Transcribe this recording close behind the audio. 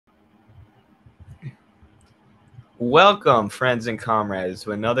Welcome, friends and comrades,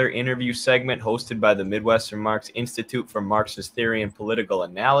 to another interview segment hosted by the Midwestern Marx Institute for Marxist Theory and Political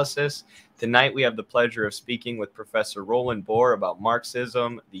Analysis. Tonight, we have the pleasure of speaking with Professor Roland Boer about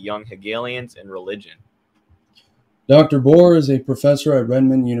Marxism, the Young Hegelians, and religion. Dr. Boer is a professor at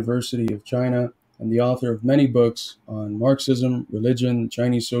Renmin University of China and the author of many books on Marxism, religion,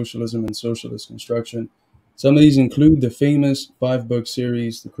 Chinese socialism, and socialist construction. Some of these include the famous 5-book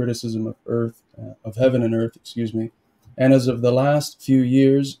series, The Criticism of Heaven and Earth, and as of the last few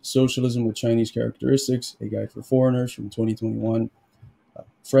years, Socialism with Chinese Characteristics, A Guide for Foreigners from 2021,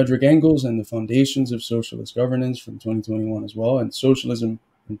 Frederick Engels and the Foundations of Socialist Governance from 2021 as well, and Socialism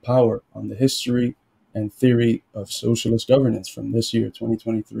and Power on the History and Theory of Socialist Governance from this year,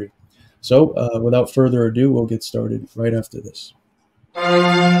 2023. So without further ado, we'll get started right after this.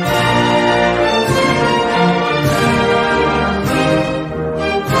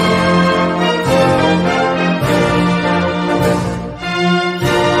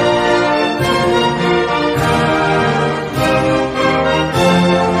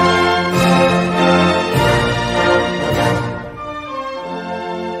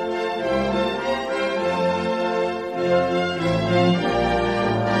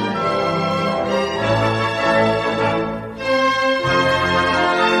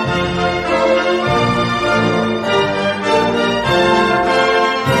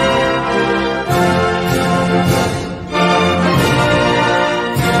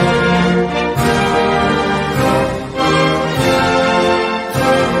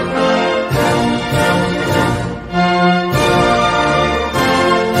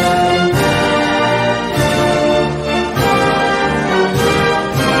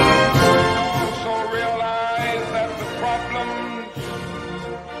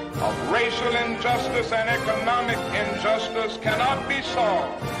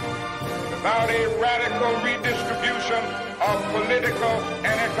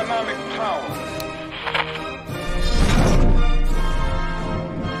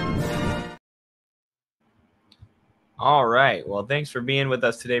 All right. Well, thanks for being with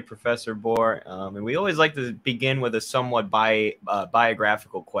us today, Professor Boer. And we always like to begin with a somewhat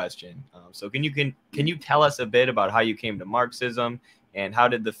biographical question. So can you tell us a bit about how you came to Marxism, and how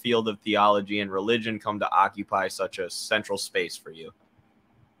did the field of theology and religion come to occupy such a central space for you?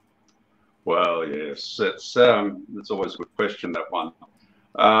 Well, yes, it's always a good question, that one.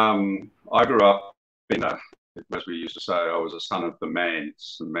 I grew up in as we used to say, I was a son of the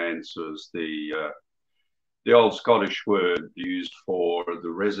manse. The manse was the old Scottish word used for the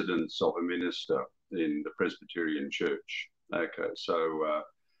residence of a minister in the Presbyterian Church. Okay, so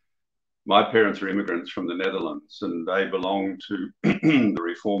my parents are immigrants from the Netherlands, and they belong to the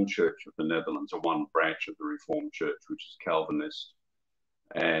Reformed Church of the Netherlands, or one branch of the Reformed Church, which is Calvinist.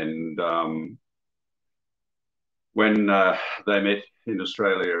 And when they met in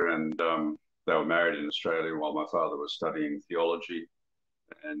Australia, and they were married in Australia while my father was studying theology,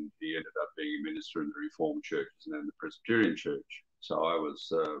 and he ended up being a minister in the Reformed Churches and then the Presbyterian Church. So I was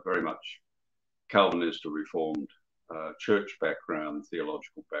very much Calvinist or Reformed church background,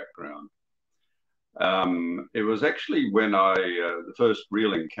 theological background. It was actually when the first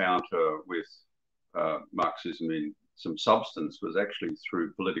real encounter with Marxism in some substance was actually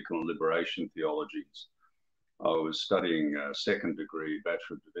through political and liberation theologies. I was studying a second degree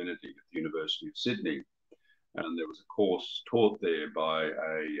Bachelor of Divinity at the University of Sydney, and there was a course taught there by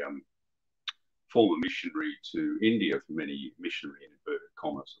a former missionary to India for many years, missionary in inverted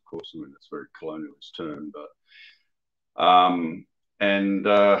commas, of course. I mean, that's a very colonialist term, but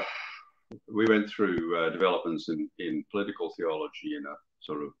we went through developments in political theology in a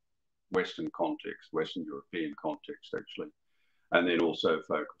sort of Western context, Western European context, actually, and then also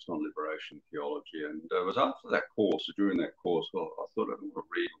focused on liberation theology. And it was after that course, during that course, well, I thought I'd want to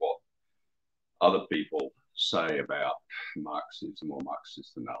read what other people say about Marxism or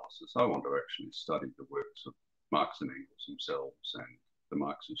Marxist analysis. I want to actually study the works of Marx and Engels themselves and the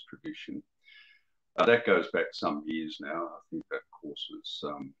Marxist tradition. That goes back some years now. I think that course was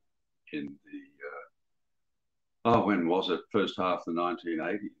in the, when was it? First half of the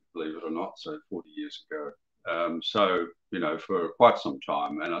 1980s, believe it or not, so 40 years ago. So, you know, for quite some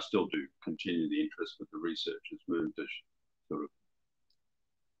time, and I still do continue the interest with the research has moved, as sort of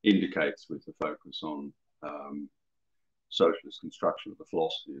indicates with the focus on socialist construction, the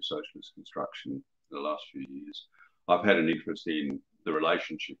philosophy of socialist construction in the last few years. I've had an interest in the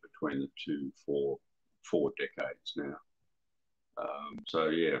relationship between the two for 4 decades now. So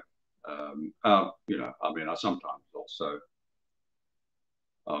yeah, you know, I mean, I sometimes also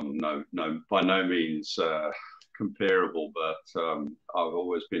by no means comparable, but I've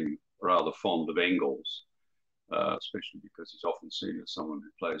always been rather fond of Engels. especially because he's often seen as someone who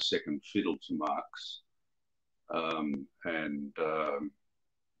plays second fiddle to Marx. And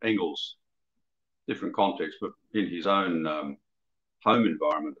Engels, different context, but in his own home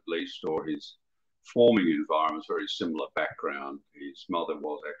environment at least, or his forming environment, very similar background. His mother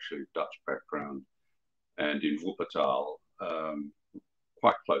was actually Dutch background, and in Wuppertal,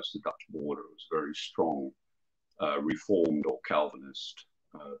 quite close to the Dutch border, it was a very strong Reformed or Calvinist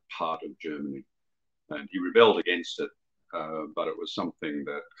part of Germany. And he rebelled against it, but it was something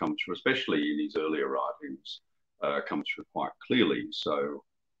that comes through, especially in his earlier writings, comes through quite clearly. So,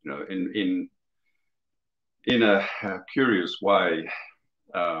 you know, in a curious way,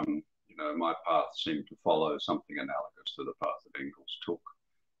 you know, my path seemed to follow something analogous to the path that Engels took.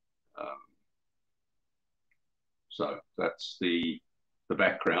 So that's the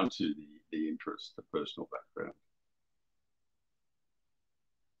background to the interest, the personal background.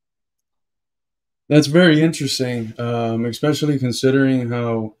 That's very interesting, especially considering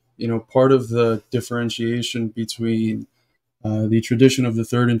how, you know, part of the differentiation between the tradition of the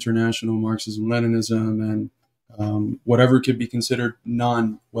Third International Marxism-Leninism and whatever could be considered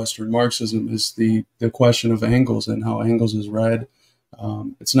non-Western Marxism is the question of Engels and how Engels is read.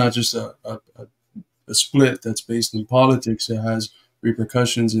 It's not just a split that's based in politics. It has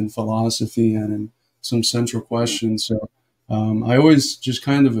repercussions in philosophy and in some central questions. So I always just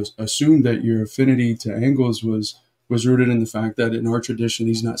kind of assumed that your affinity to Engels was rooted in the fact that in our tradition,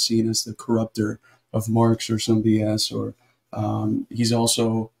 he's not seen as the corrupter of Marx or some BS, or he's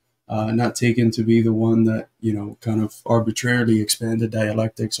also not taken to be the one that, you know, kind of arbitrarily expanded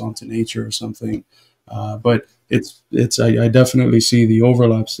dialectics onto nature or something. But I definitely see the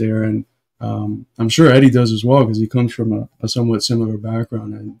overlaps there, and I'm sure Eddie does as well, because he comes from a somewhat similar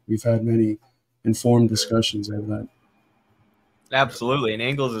background, and we've had many informed discussions of that. Absolutely, and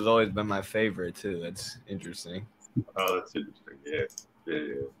Engels has always been my favorite too. That's interesting. Oh, that's interesting. Yeah.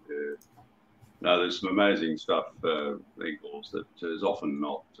 No, there's some amazing stuff, Engels, that is often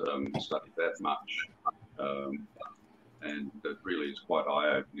not studied that much, and that really is quite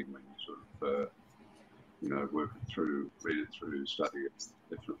eye-opening when you sort of, you know, work it through, read it through, study it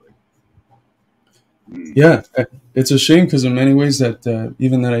differently. Yeah, it's a shame because in many ways that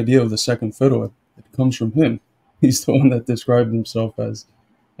even that idea of the second fiddle, it comes from him. He's the one that described himself as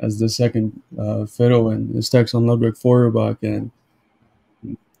the second fiddle in his text on Ludwig Feuerbach. And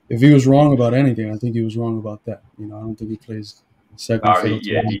if he was wrong about anything, I think he was wrong about that. You know, I don't think he plays second fiddle.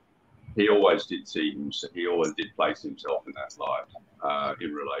 He always did see himself. He always did place himself in that light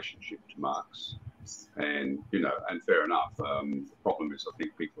in relationship to Marx. And, you know, and fair enough. The problem is, I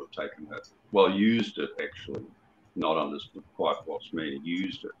think people have taken that, well, used it actually, not understood quite what's meant,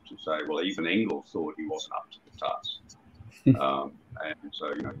 used it to say, well, even Engels thought he wasn't up to the task. And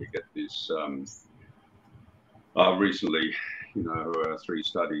so, you know, you get this, recently, you know, 3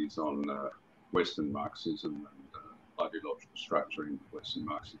 studies on Western Marxism and ideological structure in Western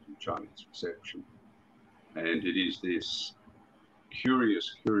Marxism, Chinese reception. And it is this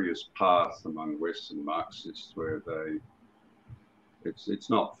curious path among Western Marxists where it's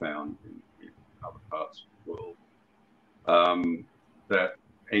not found in other parts of the world, that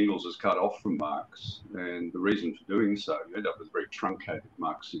Engels is cut off from Marx, and the reason for doing so, you end up with very truncated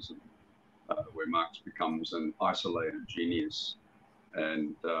Marxism, where Marx becomes an isolated genius,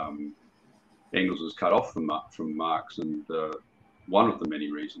 and Engels is cut off from Marx, and one of the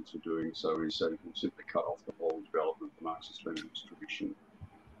many reasons for doing so is so you can simply cut off the whole development of the Marxist-Leninist tradition,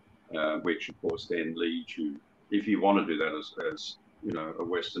 which of course then leads you, if you want to do that as you know, a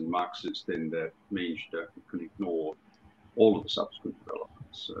Western Marxist, then that means you can ignore all of the subsequent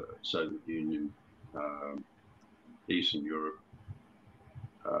developments, Soviet Union, Eastern Europe,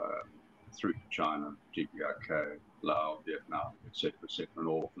 through to China, GPRK, Laos, Vietnam, etc., and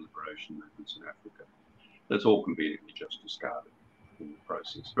all the liberation movements in Africa. That's all conveniently just discarded in the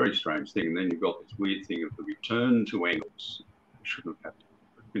process. Very strange thing. And then you've got this weird thing of the return to Engels. You shouldn't have to,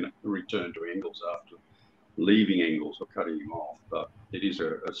 you know, return to Engels after leaving Engels or cutting him off. But it is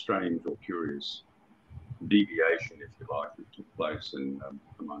a strange or curious deviation, if you like, that took place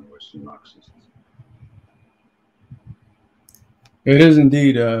among Western Marxists. It is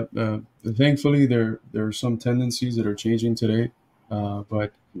indeed. Thankfully, there are some tendencies that are changing today,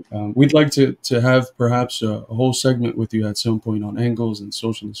 but we'd like to have perhaps a whole segment with you at some point on Engels and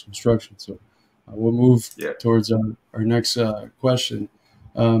socialist construction. So we'll move towards our next question.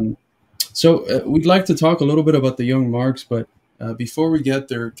 So we'd like to talk a little bit about the young Marx, but before we get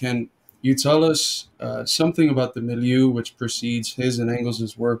there, can you tell us something about the milieu which precedes his and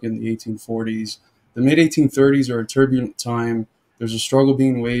Engels' work in the 1840s? The mid-1830s are a turbulent time. there's a struggle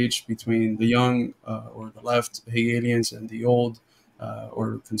being waged between the young or the left Hegelians and the old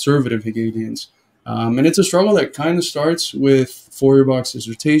or conservative Hegelians. And it's a struggle that kind of starts with Feuerbach's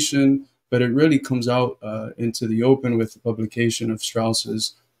dissertation, but it really comes out into the open with the publication of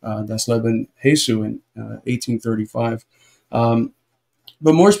Strauss's Das Leben Jesu in 1835.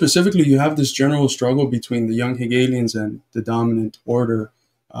 But more specifically, you have this general struggle between the young Hegelians and the dominant order.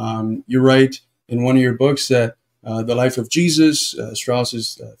 You write in one of your books that the life of Jesus,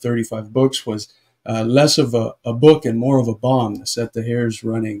 Strauss's 35 books, was less of a book and more of a bomb to set the hairs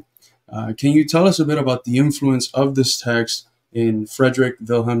running. Can you tell us a bit about the influence of this text in Frederick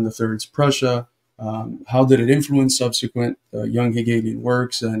Wilhelm III's Prussia? How did it influence subsequent young Hegelian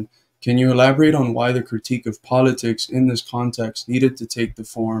works? And can you elaborate on why the critique of politics in this context needed to take the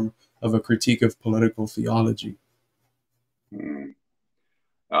form of a critique of political theology?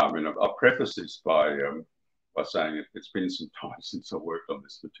 I mean, I'll preface this by saying it's been some time since I worked on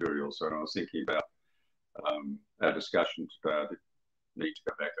this material. So when I was thinking about our discussion today, I need to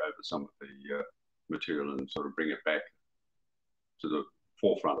go back over some of the material and sort of bring it back to the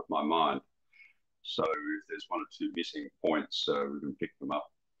forefront of my mind. So if there's one or two missing points, we can pick them up.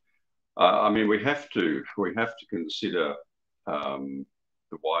 I mean, we have to consider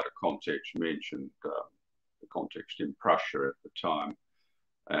the wider context. You mentioned the context in Prussia at the time,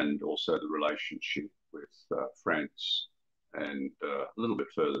 and also the relationship with France, and a little bit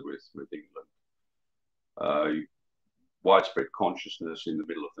further with England. Widespread consciousness in the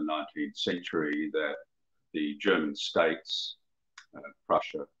middle of the 19th century that the German states,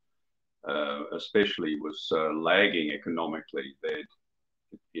 Prussia especially, was lagging economically.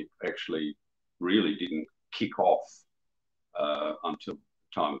 It actually really didn't kick off until the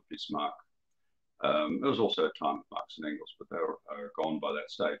time of Bismarck. There was also a time of Marx and Engels, but they were gone by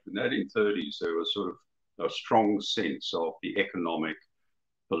that stage. In the 1830s, there was sort of a strong sense of the economic,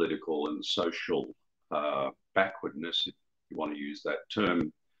 political, and social backwardness, if you want to use that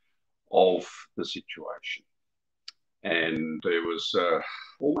term, of the situation. And there was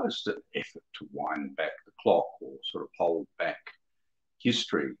almost an effort to wind back the clock, or sort of hold back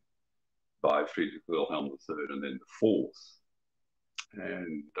history, by Friedrich Wilhelm III and then the fourth.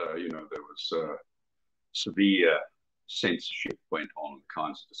 And, you know, there was severe censorship went on, the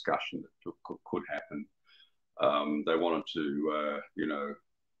kinds of discussion that could happen. They wanted to, you know,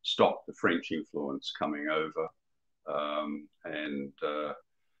 stop the French influence coming over.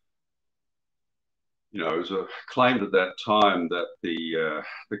 You know, it was claimed at that time that the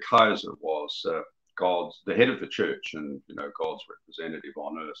Kaiser was the head of the church, and, you know, God's representative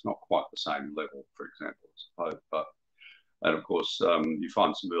on earth. Not quite the same level, for example, as Pope, but, and of course, you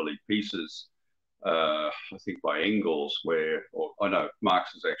find some early pieces, I think by Engels, where, or I know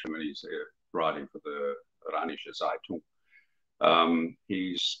Marx is actually, when he's writing for the Rheinische Zeitung,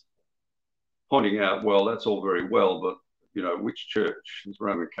 he's pointing out, well, that's all very well, but, you know, which church? There's a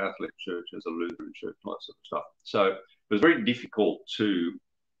Roman Catholic church, there's a Lutheran church, all that sort of stuff. So it was very difficult to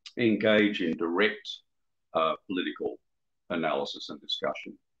engage in direct political analysis and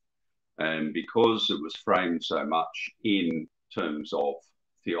discussion. And because it was framed so much in terms of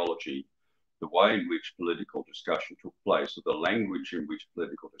theology, the way in which political discussion took place, or the language in which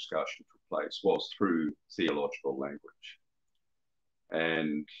political discussion took place, was through theological language.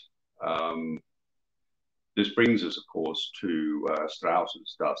 And this brings us, of course, to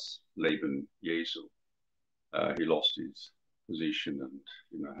Strauss's Das Leben Jesu. He lost his position and,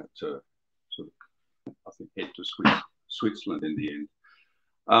 you know, had to sort of, I think, head to Switzerland in the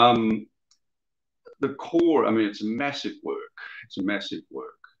end. The core, I mean, it's a massive work. It's a massive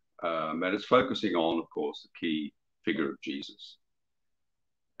work. And it's focusing on, of course, the key figure of Jesus.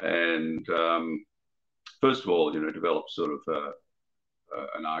 And first of all, you know, develops sort of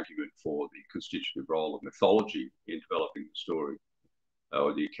an argument for the constitutive role of mythology in developing the story,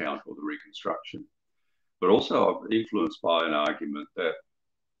 or the account, or the reconstruction. But also influenced by an argument that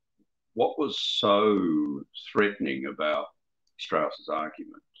what was so threatening about Strauss's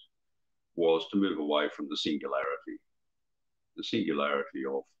argument was to move away from the singularity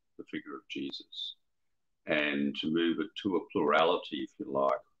of the figure of Jesus, and to move it to a plurality, if you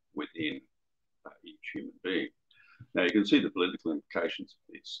like, within each human being. Now, you can see the political implications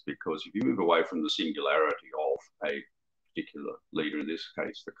of this, because if you move away from the singularity of a particular leader, in this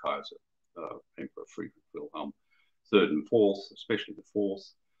case, the Kaiser, Emperor Friedrich Wilhelm III and IV, especially the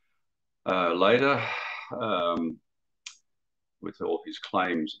fourth, later, with all his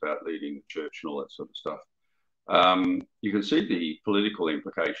claims about leading the church and all that sort of stuff, you can see the political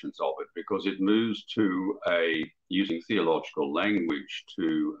implications of it, because it moves to using theological language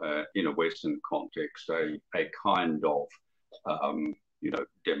to, in a Western context, a kind of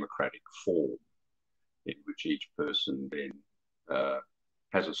democratic form in which each person then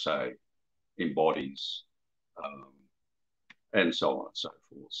has a say, embodies, and so on and so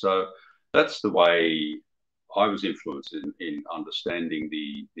forth. So that's the way I was influenced in understanding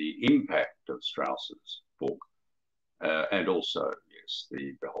the impact of Strauss's book, and also, yes,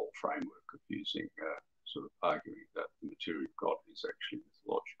 the whole framework of using sort of arguing that the material of God is actually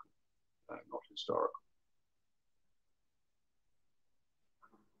mythological, not historical.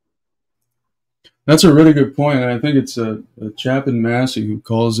 That's a really good point, and I think it's a Chapin Massey who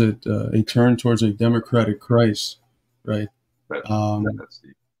calls it a turn towards a democratic Christ, right? That's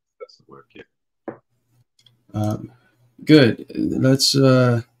the word, yeah. Good. Let's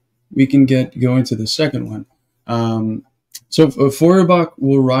we can go into the second one. So Feuerbach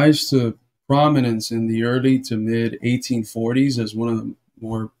will rise to prominence in the early to mid 1840s as one of the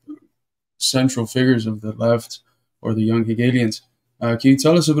more central figures of the left or the Young Hegelians. Can you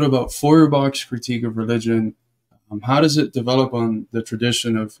tell us a bit about Feuerbach's critique of religion? How does it develop on the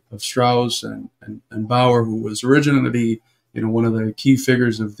tradition of Strauss and Boer, who was originally, one of the key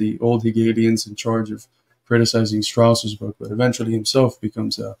figures of the old Hegelians in charge of criticizing Strauss's book, but eventually himself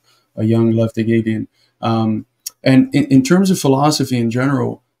becomes a young left Hegelian. And in terms of philosophy in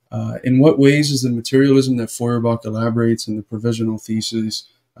general, in what ways is the materialism that Feuerbach elaborates in the provisional thesis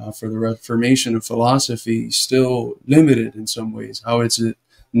for the Reformation of philosophy still limited in some ways? How is it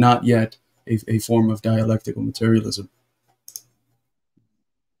not yet a form of dialectical materialism?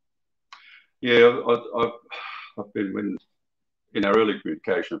 Yeah, I've been, in our early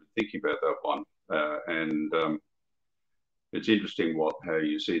communication, I've been thinking about that one. And it's interesting how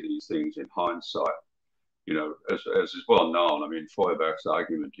you see these things in hindsight. As is well known, I mean, Feuerbach's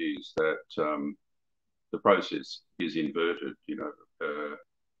argument is that the process is inverted.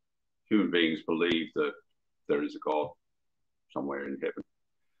 Human beings believe that there is a God somewhere in heaven,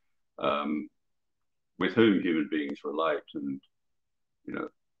 with whom human beings relate and,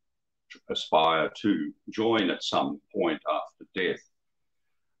 aspire to join at some point after death.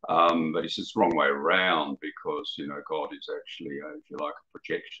 But he says it's the wrong way around because, God is actually, if you like, a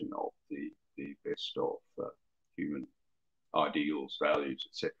projection of the best of human ideals, values,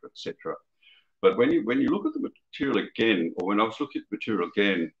 etc., etc. But when you look at the material again, or when I was looking at the material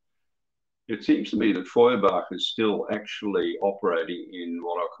again, it seems to me that Feuerbach is still actually operating in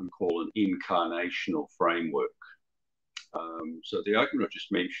what I can call an incarnational framework. So the argument I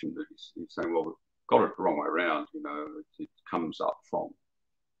just mentioned, that he's saying, well, we've got it the wrong way around, it comes up from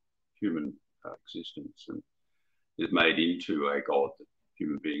human existence and is made into a God that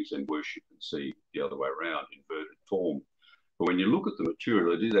human beings then worship and see the other way around, inverted form. But when you look at the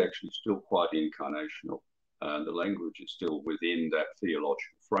material, it is actually still quite incarnational. And the language is still within that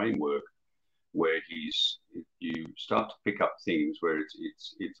theological framework where you start to pick up things where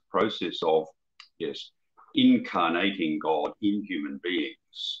it's a process of, yes, incarnating God in human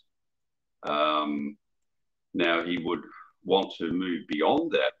beings. Now he would want to move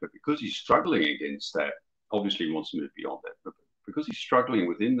beyond that, but because he's struggling against that, obviously he wants to move beyond that, but because he's struggling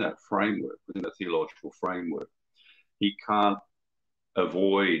within that framework, within the theological framework, he can't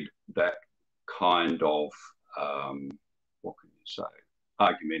avoid that kind of, what can you say,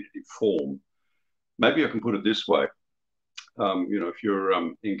 argumentative form. Maybe I can put it this way. If you're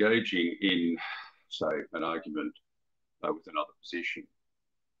engaging in, say, an argument with another position,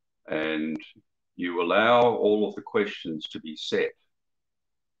 and you allow all of the questions to be set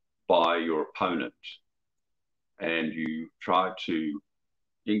by your opponent, and you try to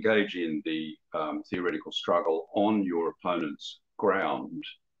engage in the theoretical struggle on your opponent's ground,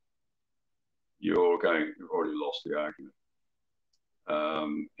 you've already lost the argument.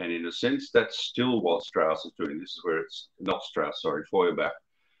 And in a sense, that's still what Strauss is doing. This is where it's not Strauss, sorry, Feuerbach.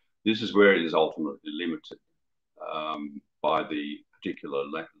 This is where it is ultimately limited by the particular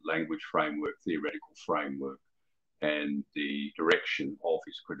language framework, theoretical framework, and the direction of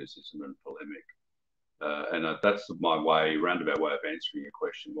his criticism and polemic. And that's my roundabout way of answering your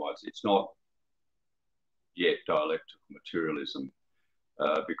question was, it's not yet dialectical materialism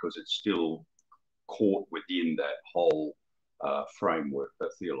because it's still caught within that whole framework, that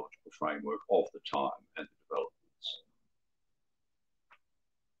theological framework of the time and the developments.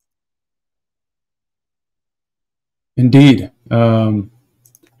 Indeed.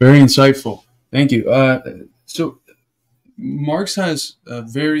 Very insightful. Thank you. So Marx has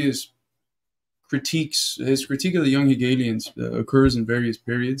various critiques. His critique of the Young Hegelians occurs in various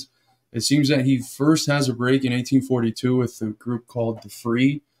periods. It seems that he first has a break in 1842 with a group called The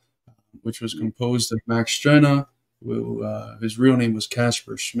Free, which was composed of Max Stirner, who his real name was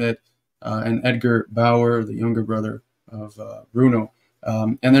Caspar Schmidt, and Edgar Bauer, the younger brother of Bruno.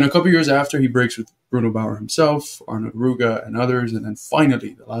 And then a couple years after, he breaks with Bruno Bauer himself, Arnold Ruga, and others. And then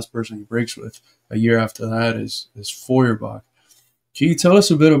finally, the last person he breaks with a year after that is Feuerbach. Can you tell us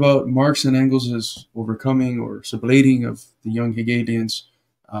a bit about Marx and Engels' overcoming or sublating of the Young Hegelians?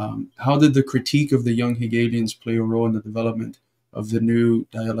 How did the critique of the Young Hegelians play a role in the development of the new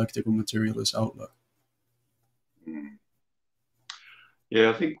dialectical materialist outlook? Yeah,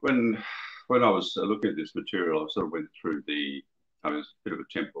 I think when I was looking at this material, I sort of went through there's a bit of a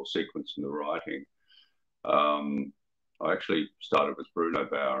temporal sequence in the writing. I actually started with Bruno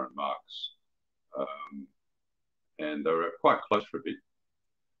Bauer and Marx, and they were quite close for a bit.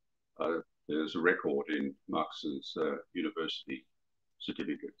 There's a record in Marx's university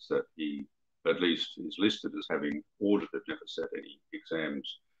certificates that he at least is listed as having audited, never sat any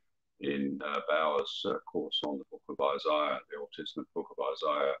exams in Bauer's course on the Book of Isaiah, the Old Testament Book of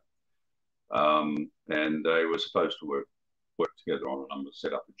Isaiah. And they were supposed to work together on a number,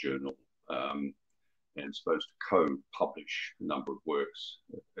 set up a journal, and supposed to co-publish a number of works.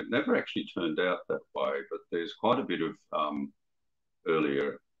 It never actually turned out that way, but there's quite a bit of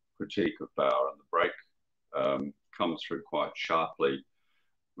earlier critique of Bauer, and the break comes through quite sharply,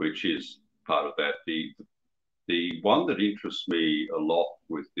 which is part of that. The one that interests me a lot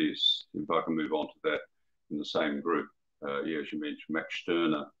with this, if I can move on to that in the same group, as you mentioned, Max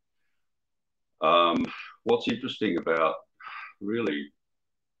Stirner. What's interesting about really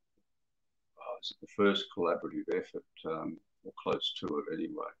is it the first collaborative effort, or close to it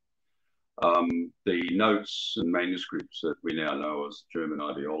anyway. The notes and manuscripts that we now know as German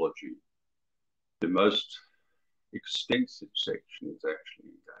ideology, the most extensive section is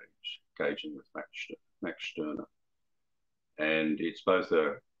actually engaging with Max Stirner. And it's both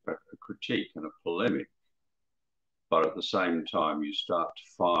a critique and a polemic, but at the same time, you start to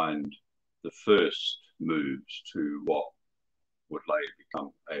find the first moves to what would later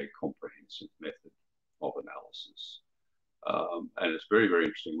become a comprehensive method of analysis. And it's very, very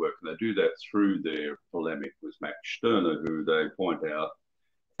interesting work. And they do that through their polemic with Max Stirner, who they point out,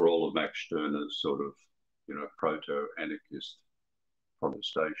 for all of Max Stirner's sort of, proto-anarchist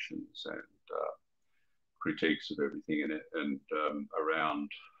protestations and critiques of everything in it, and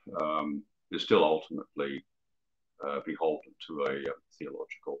they're still ultimately beholden to a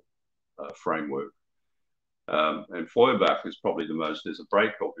theological framework. And Feuerbach is probably the most, there's a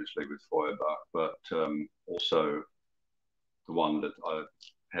break obviously with Feuerbach, but also the one that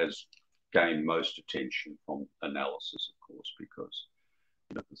has gained most attention from analysis, of course, because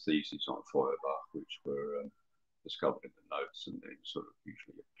the theses on Feuerbach, which were discovered in the notes and then sort of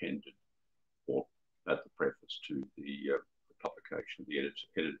usually appended or at the preface to the publication, the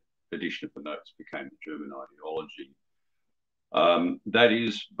edited edition of the notes became the German ideology. That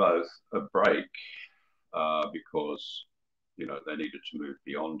is both a break because they needed to move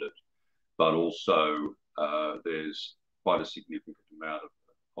beyond it, but also there's quite a significant amount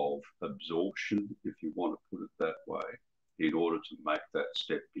of absorption, if you want to put it that way, in order to make that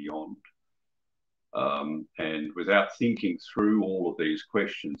step beyond. And without thinking through all of these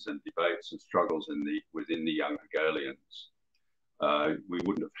questions and debates and struggles within the Young Hegelians, we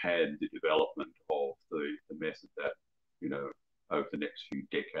wouldn't have had the development of the method that, over the next few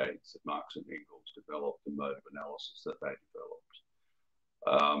decades that Marx and Engels developed, the mode of analysis that they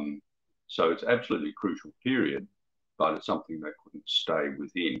developed. So it's absolutely a crucial period, but it's something that couldn't stay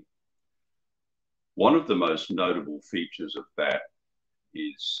within. One of the most notable features of that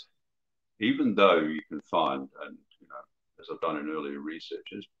is, even though you can find, and as I've done in earlier research,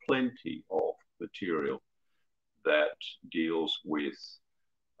 there's plenty of material that deals with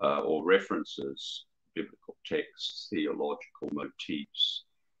or references biblical texts, theological motifs,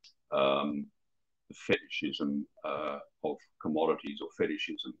 the fetishism of commodities or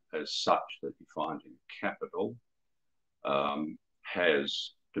fetishism as such that you find in Capital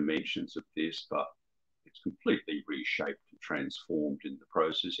has dimensions of this, but it's completely reshaped and transformed in the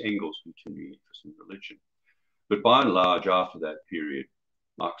process. Engels' continuing interest in religion. But by and large, after that period,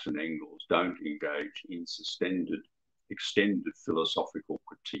 Marx and Engels don't engage in extended philosophical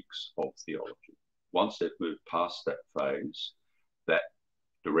critiques of theology. Once they've moved past that phase, that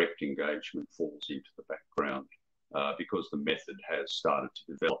direct engagement falls into the background because the method has started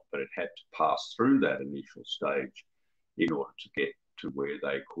to develop, but it had to pass through that initial stage in order to get to where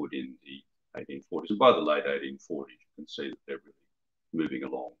they could in the 1840s. And by the late 1840s, you can see that they're really moving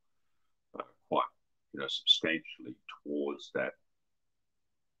along quite substantially towards that,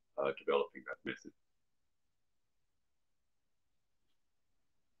 developing that method.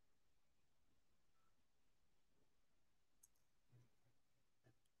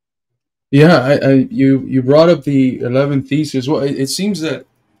 Yeah, you brought up the 11th thesis. Well, it seems that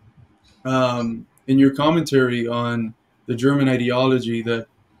in your commentary on the German ideology that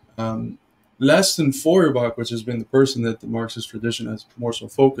um, less than Feuerbach, which has been the person that the Marxist tradition has more so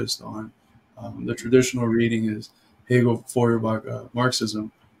focused on, the traditional reading is Hegel, Feuerbach,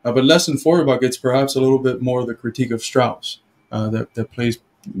 Marxism. But less than Feuerbach, it's perhaps a little bit more the critique of Strauss that plays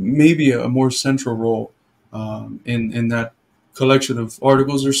maybe a more central role in that collection of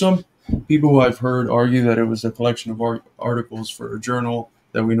articles. There's some people who I've heard argue that it was a collection of articles for a journal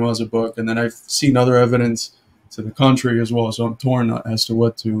that we know as a book, and then I've seen other evidence to the contrary as well. So I'm torn as to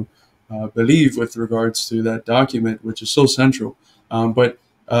what to believe with regards to that document, which is so central. But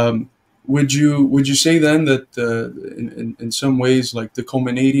would you say then that in some ways, like the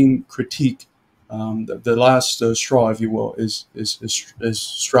culminating critique, the last straw, if you will, is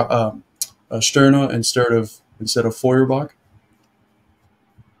Stirner instead of Feuerbach?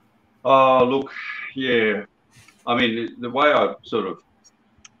 Oh, look, yeah. I mean, the way I sort of,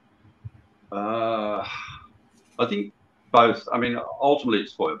 I think both. I mean, ultimately,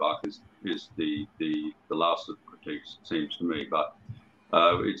 it's Feuerbach is the last of the critiques, it seems to me. But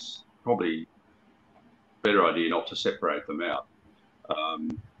it's probably a better idea not to separate them out.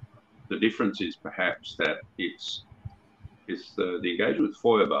 Um, the difference is perhaps that it's the engagement with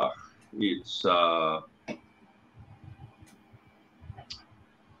Feuerbach. It's the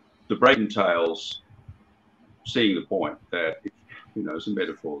Brayton tales, seeing the point that if, it's a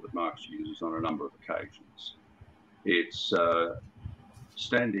metaphor that Marx uses on a number of occasions. It's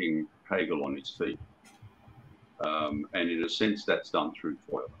standing Hegel on his feet, and in a sense that's done through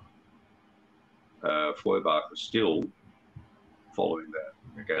Feuerbach. Feuerbach is still following that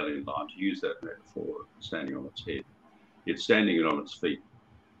Hegelian line, to use that metaphor, standing on its head. It's standing it on its feet,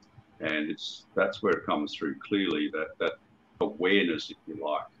 and that's where it comes through clearly, that awareness, if you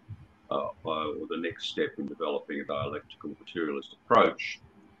like, or the next step in developing a dialectical materialist approach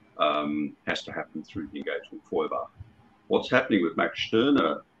has to happen through the engagement with Feuerbach. What's happening with Max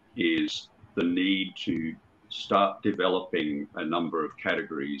Stirner is the need to start developing a number of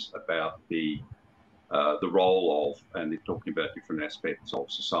categories about the role of, and they're talking about different aspects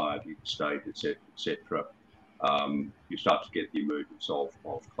of society, the state, etc., etc. You start to get the emergence of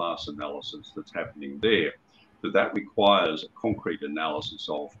class analysis that's happening there. But that requires a concrete analysis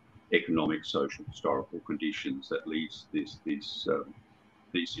of economic, social, historical conditions that leads these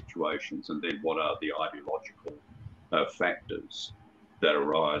situations, and then what are the ideological factors that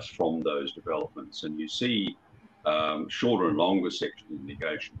arise from those developments. And you see shorter and longer sections in the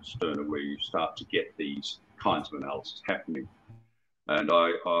engagement with Stirner where you start to get these kinds of analysis happening. And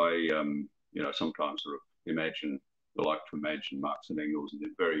I sometimes sort of like to imagine Marx and Engels in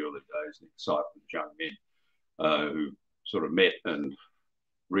the very early days, the excitement of young men who sort of met and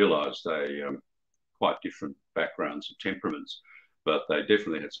realised they quite different backgrounds and temperaments, but they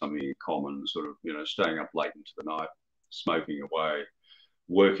definitely had something in common, sort of, staying up late into the night, smoking away,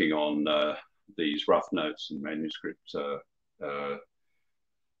 working on these rough notes and manuscripts,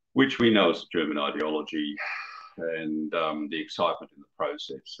 which we know as the German ideology, and the excitement in the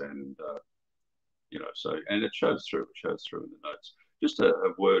process. And, and it shows through in the notes. Just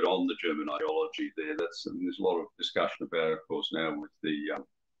a word on the German ideology there. There's a lot of discussion about it, of course, now with the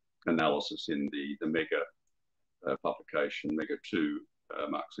analysis in the Mega publication, Mega 2,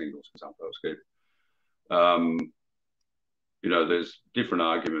 Marx Engels Gesamtausgabe. There's different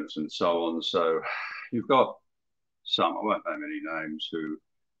arguments and so on. So you've got some, I won't name any names, who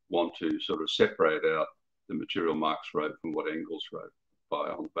want to sort of separate out the material Marx wrote from what Engels wrote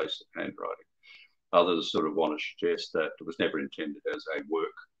on the basis of handwriting. Others sort of want to suggest that it was never intended as a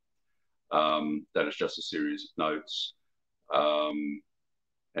work, that it's just a series of notes,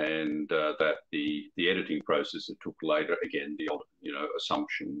 and that the editing process that took later, again, the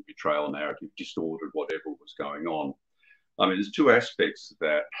assumption, betrayal narrative, distorted whatever was going on. I mean, there's two aspects to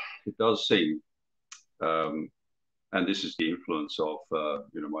that. It does seem, and this is the influence of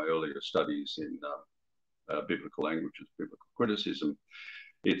my earlier studies in biblical languages, biblical criticism.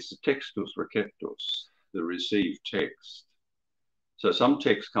 It's the textus receptus, the received text. So some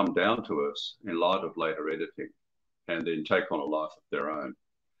texts come down to us in light of later editing and then take on a life of their own.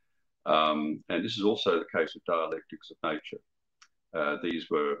 And this is also the case with dialectics of nature. These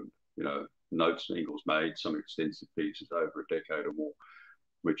were, notes Engels made, some extensive pieces over a decade or more,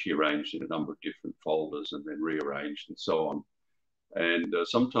 which he arranged in a number of different folders and then rearranged and so on. And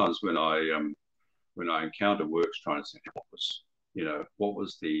sometimes when I encounter works trying to say what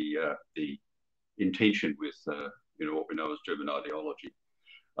was the intention with what we know as German ideology,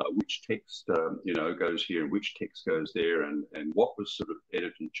 which text, goes here and which text goes there, and what was sort of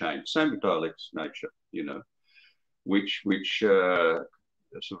edited and changed. Same with dialectics nature, which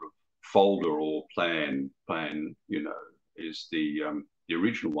sort of folder or plan, is the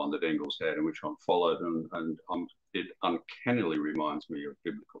original one that Engels had and which one followed, and it uncannily reminds me of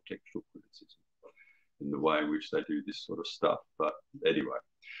biblical textual criticism in the way in which they do this sort of stuff. But anyway,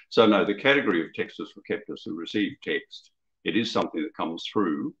 so no, the category of textus receptus, the received text, it is something that comes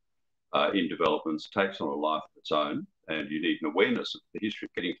through in developments, takes on a life of its own, and you need an awareness of the history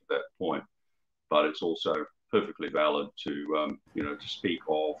of getting to that point. But it's also perfectly valid to to speak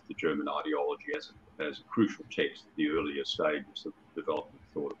of the German ideology as a crucial text at the earlier stages of the development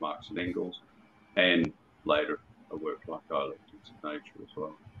thought of Marx and Engels, and later a work like Dialectics of Nature as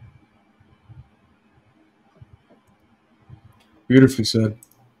well. Beautifully said.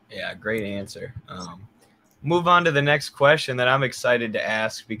 Yeah, great answer. Move on to the next question that I'm excited to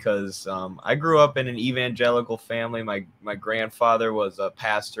ask, because I grew up in an evangelical family. My grandfather was a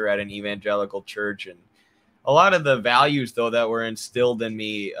pastor at an evangelical church, and a lot of the values, though, that were instilled in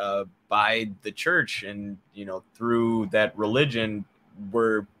me by the church and, through that religion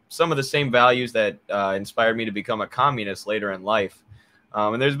were some of the same values that inspired me to become a communist later in life.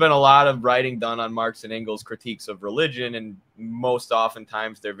 And there's been a lot of writing done on Marx and Engels' critiques of religion, and most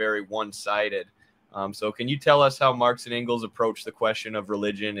oftentimes they're very one-sided. So can you tell us how Marx and Engels approach the question of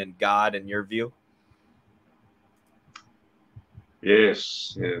religion and God in your view?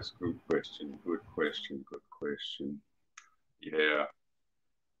 Yes, good question. Yeah.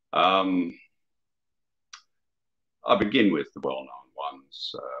 I begin with the well-known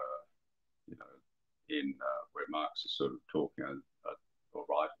ones, where Marx is sort of talking or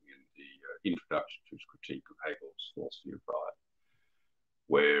writing in the introduction to his critique of Hegel's philosophy of right,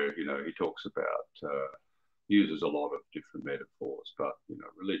 where, he talks about, uses a lot of different metaphors, but,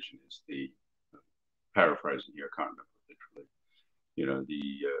 religion is the, paraphrasing here, I can't remember literally,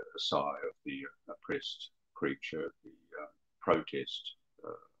 the sigh of the oppressed creature, the protest,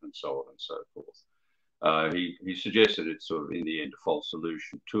 and so on and so forth. He suggested it's sort of in the end a false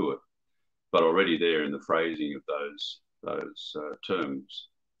solution to it, but already there in the phrasing of those terms,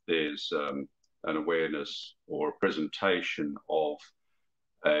 there's an awareness or a presentation of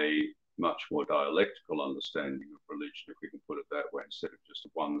a much more dialectical understanding of religion, if we can put it that way, instead of just a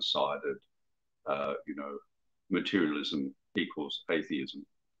one-sided, materialism equals atheism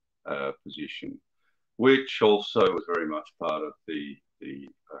position, which also was very much part of the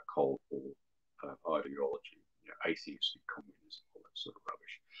Cold War ideology, atheistic communism, all that sort of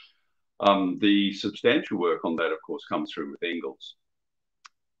rubbish. The substantial work on that, of course, comes through with Engels,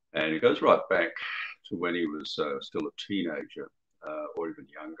 and it goes right back to when he was still a teenager, or even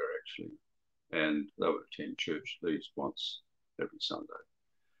younger, actually, and they would attend church at least once every Sunday.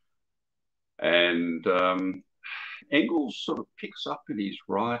 And Engels sort of picks up in his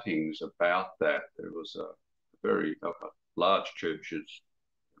writings about that. There was a very large churches,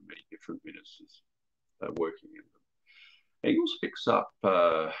 many different ministers working in them. Engels picks up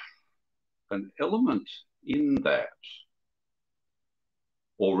an element in that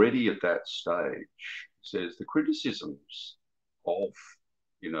already at that stage. Says the criticisms of,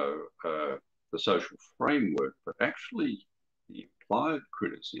 the social framework, but actually the implied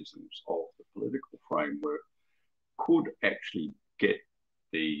criticisms of the political framework could actually get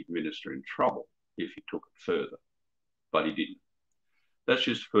the minister in trouble if he took it further, but he didn't. That's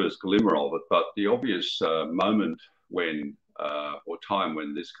just the first glimmer of it, but the obvious moment when, or time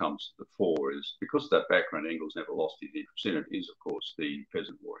when this comes to the fore is, because of that background, Engels never lost his interest in it, is of course the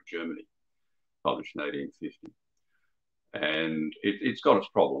Peasant War in Germany, published in 1850. And it's got its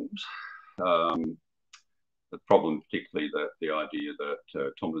problems. The problem particularly that the idea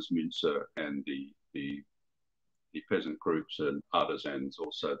that Thomas Münzer and the peasant groups and artisans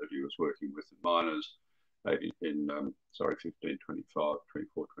also that he was working with, and miners, in 1525,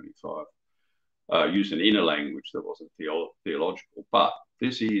 2425, used an inner language that wasn't theological. But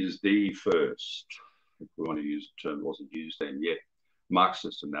this is the first, if we want to use the term, wasn't used then yet,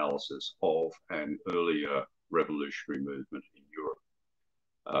 Marxist analysis of an earlier revolutionary movement in Europe,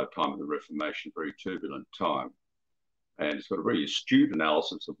 time of the Reformation, very turbulent time. And it's got a very astute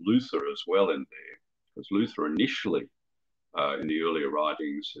analysis of Luther as well in there, because Luther initially, in the earlier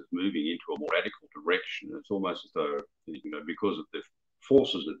writings, is moving into a more radical direction. It's almost as though, because of the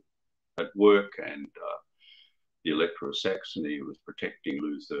forces at work and the Elector of Saxony was protecting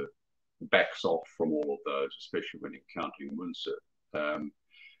Luther, backs off from all of those, especially when encountering Münzer.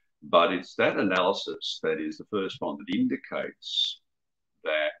 But it's that analysis that is the first one that indicates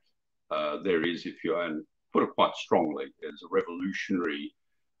that there is, if you put it quite strongly, there's a revolutionary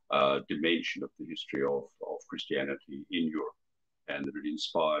dimension of the history of Christianity in Europe, and that it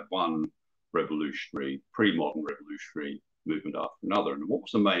inspired one revolutionary, pre-modern revolutionary movement after another. And what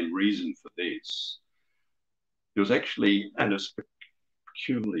was the main reason for this? There was actually a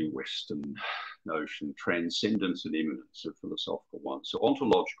peculiarly Western notion, transcendence and immanence, a philosophical one. So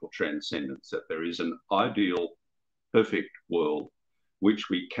ontological transcendence, that there is an ideal, perfect world which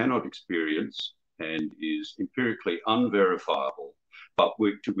we cannot experience and is empirically unverifiable, but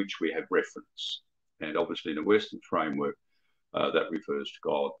to which we have reference. And obviously in a Western framework, that refers to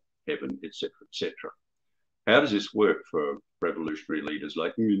God, heaven, etc., etc. How does this work for revolutionary leaders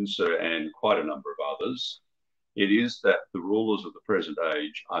like Münzer and quite a number of others? It is that the rulers of the present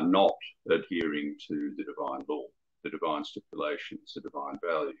age are not adhering to the divine law, the divine stipulations, the divine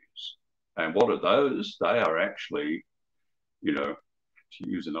values. And what are those? They are actually, you know, to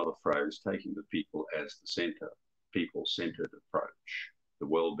use another phrase, taking the people as the center, people-centered approach, the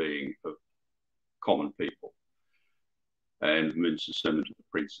well-being of common people. And Münzer's Sermon to the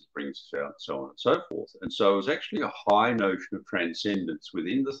Princes brings us out, and so on and so forth. And so it was actually a high notion of transcendence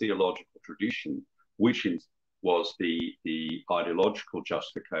within the theological tradition, which was the ideological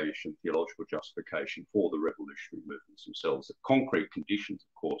justification, theological justification for the revolutionary movements themselves. The concrete conditions,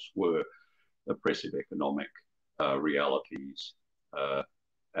 of course, were oppressive economic realities at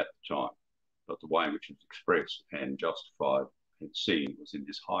the time. But the way in which it was expressed and justified and seen was in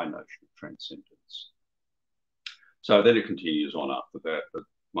this high notion of transcendence. So then it continues on after that, but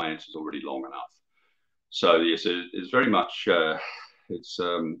my answer is already long enough. So yes, it's very much, you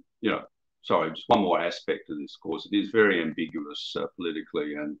know, sorry, just one more aspect of this course. It is very ambiguous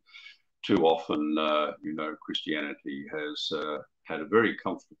politically, and too often, you know, Christianity has had a very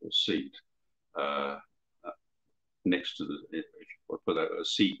comfortable seat next to the, if you put a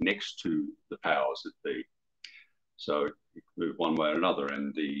seat next to the powers that be. So it could move one way or another,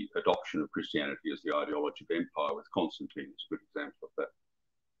 and the adoption of Christianity as the ideology of empire with Constantine is a good example of that.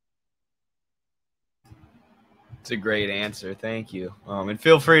 It's a great answer. Thank you. And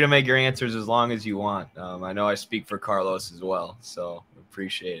feel free to make your answers as long as you want. I know I speak for Carlos as well, so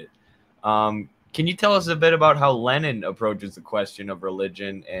appreciate it. Can you tell us a bit about how Lenin approaches the question of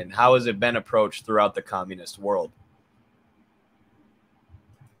religion, and how has it been approached throughout the communist world?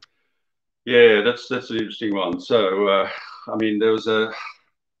 Yeah, that's an interesting one. So, I mean,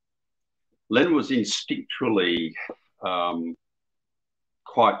 Lenin was instinctually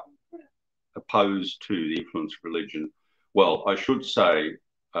quite opposed to the influence of religion. Well, I should say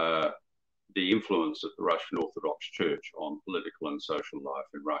the influence of the Russian Orthodox Church on political and social life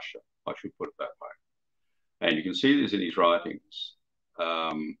in Russia. I should put it that way. And you can see this in his writings.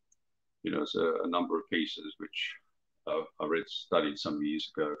 You know, there's a number of pieces which I studied some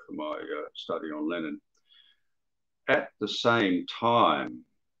years ago for my study on Lenin. At the same time,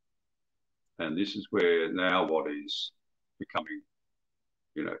 and this is where now what is becoming,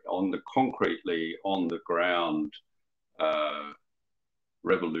 you know, concretely on the ground,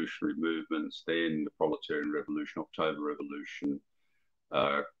 revolutionary movements, then the Proletarian Revolution, October Revolution,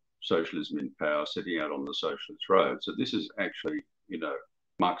 socialism in power, setting out on the socialist road. So this is actually, you know,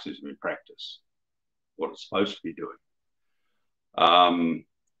 Marxism in practice, what it's supposed to be doing.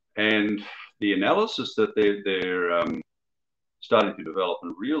 And the analysis that they're starting to develop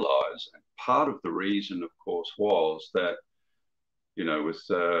and realize, and part of the reason, of course, was that, you know, with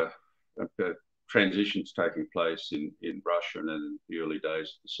transitions taking place in Russia and in the early days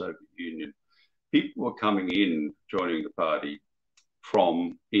of the Soviet Union, people were coming in, joining the party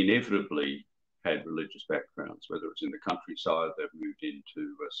from inevitably had religious backgrounds, whether it's in the countryside, they've moved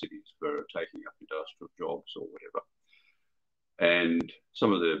into cities for taking up industrial jobs or whatever. And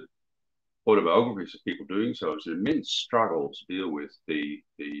some of the autobiographies of people doing so is an immense struggle to deal with the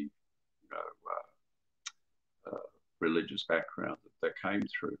religious background that came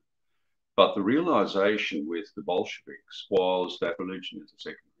through. But the realization with the Bolsheviks was that religion is a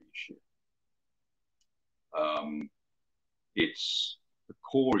secondary issue. It's the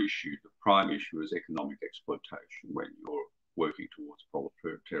core issue, the prime issue is economic exploitation when you're working towards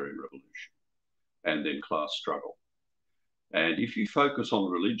proletarian revolution, and then class struggle. And if you focus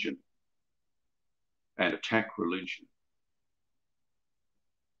on religion and attack religion,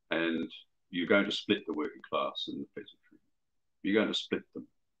 and you're going to split the working class and the peasantry, you're going to split them.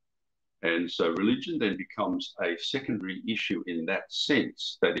 And so religion then becomes a secondary issue in that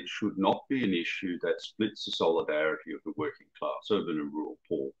sense, that it should not be an issue that splits the solidarity of the working class, urban and rural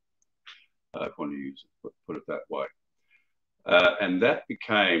poor, if I want to put it that way. And that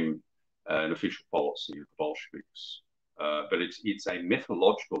became an official policy of the Bolsheviks. But it's a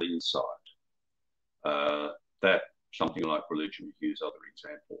methodological insight that something like religion, we use other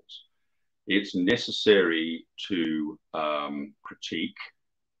examples. It's necessary to critique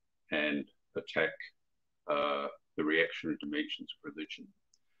and attack the reactionary dimensions of religion.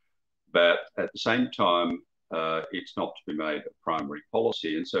 But at the same time, it's not to be made a primary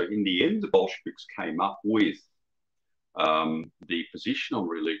policy. And so in the end, the Bolsheviks came up with the position on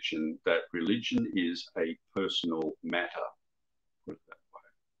religion that religion is a personal matter, put it that way.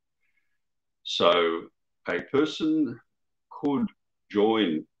 So a person could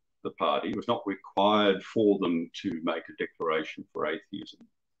join the party. It was not required for them to make a declaration for atheism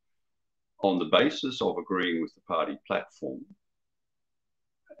on the basis of agreeing with the party platform.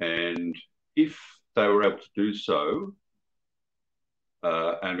 And if they were able to do so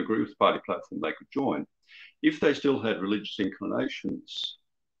and agree with the party platform, they could join. If they still had religious inclinations,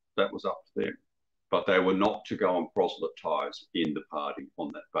 that was up to them. But they were not to go and proselytize in the party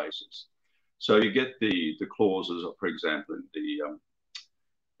on that basis. So you get the clauses, for example, in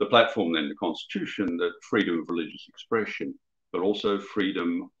the platform, then the Constitution, that freedom of religious expression, but also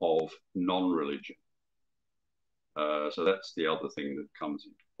freedom of non-religion. So that's the other thing that comes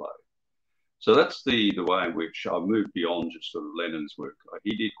into play. So that's the way in which I moved beyond just sort of Lenin's work.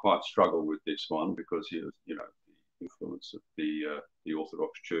 He did quite struggle with this one because he was, you know, the influence of the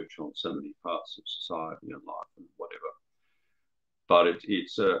Orthodox Church on so many parts of society and life and whatever. But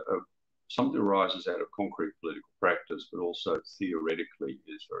it's something that arises out of concrete political practice, but also theoretically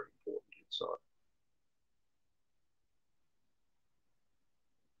is very important inside.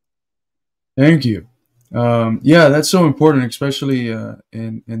 Thank you. Yeah, that's so important, especially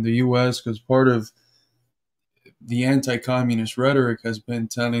in the U.S., because part of the anti-communist rhetoric has been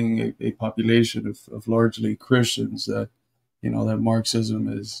telling a population of largely Christians that, you know, that Marxism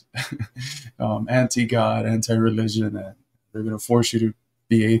is anti-God, anti-religion, and they're going to force you to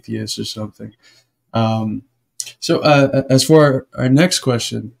be atheist or something. So as for our next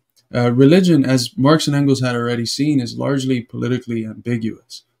question, religion, as Marx and Engels had already seen, is largely politically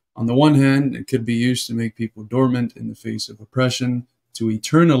ambiguous. On the one hand, it could be used to make people dormant in the face of oppression, to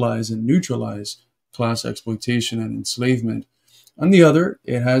eternalize and neutralize class exploitation and enslavement. On the other,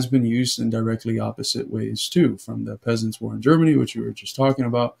 it has been used in directly opposite ways too, from the Peasants' War in Germany, which we were just talking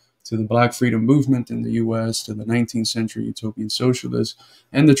about, to the Black Freedom Movement in the US, to the 19th century utopian socialists,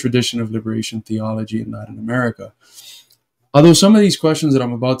 and the tradition of liberation theology in Latin America. Although some of these questions that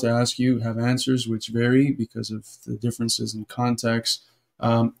I'm about to ask you have answers which vary because of the differences in context,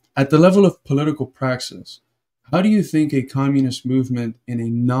 at the level of political praxis, how do you think a communist movement in a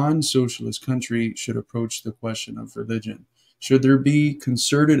non-socialist country should approach the question of religion? Should there be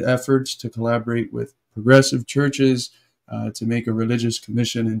concerted efforts to collaborate with progressive churches, to make a religious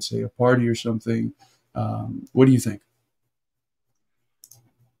commission in, say, a party or something? What do you think?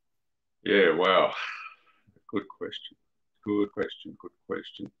 Yeah, wow. Good question. Good question. Good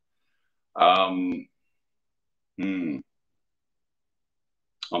question.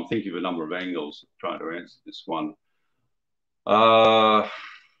 I'm thinking of a number of angles trying to answer this one.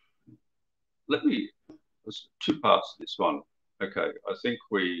 There's two parts to this one. Okay, I think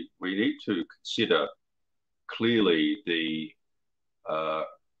we need to consider clearly the,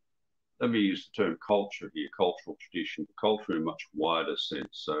 let me use the term culture here, cultural tradition, culture in a much wider sense.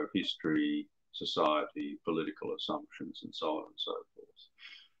 So history, society, political assumptions, and so on and so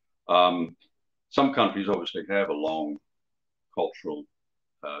forth. Some countries obviously have a long cultural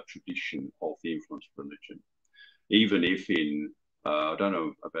tradition of the influence of religion, even if in, I don't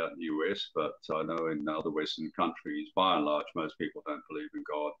know about the US, but I know in other Western countries, by and large, most people don't believe in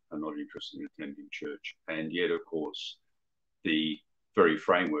God, are not interested in attending church. And yet, of course, the very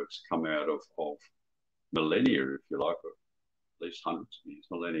frameworks come out of millennia, if you like, or at least hundreds of years,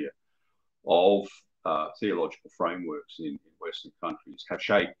 millennia, of theological frameworks in Western countries have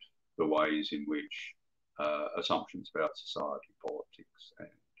shaped the ways in which assumptions about society, politics, and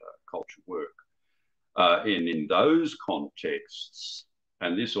culture work. And in those contexts,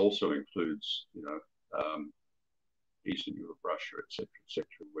 and this also includes, you know, Eastern Europe, Russia, etc.,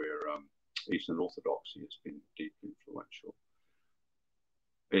 where Eastern Orthodoxy has been deeply influential.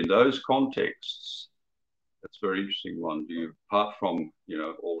 In those contexts, that's a very interesting one. Apart from, you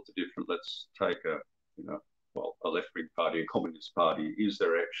know, all of the different, let's take a, you know, well, a left-wing party, a communist party, is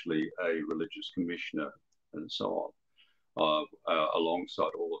there actually a religious commissioner and so on,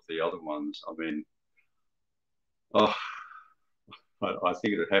 alongside all of the other ones? I mean, I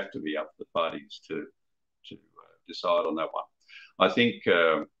think it would have to be up to the parties to decide on that one. I think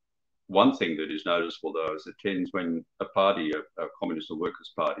one thing that is noticeable, though, is it tends when a party, a communist or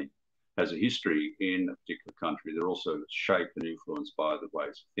workers' party, has a history in a particular country, they're also shaped and influenced by the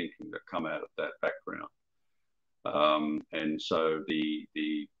ways of thinking that come out of that background. And so the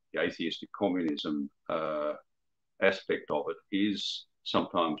atheistic communism aspect of it is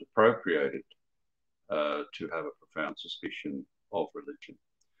sometimes appropriated to have a profound suspicion of religion.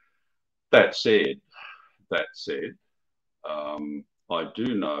 That said, I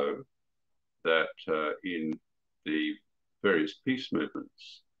do know that in the various peace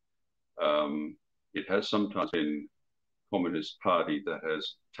movements, it has sometimes been the Communist Party that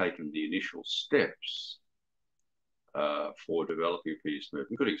has taken the initial steps for developing peace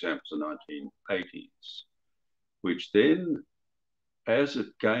movement. Good examples of the 1980s, which then, as it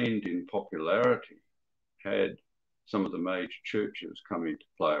gained in popularity, had some of the major churches come in to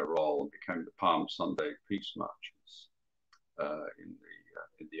play a role and became the Palm Sunday peace marches in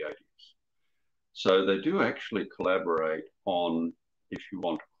the 80s. So they do actually collaborate on, if you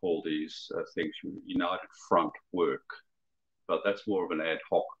want to call these things, united front work, but that's more of an ad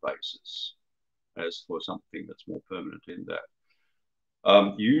hoc basis as for something that's more permanent in that.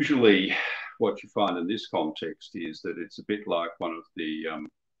 Usually what you find in this context is that it's a bit like one of the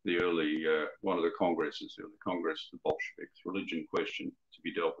early, one of the congresses, the early Congress of the Bolsheviks, religion question to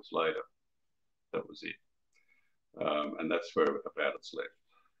be dealt with later. That was it. And that's where about it's left.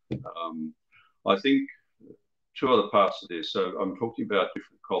 I think two other parts of this. So I'm talking about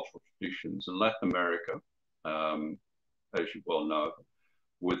different cultural traditions. In Latin America, as you well know,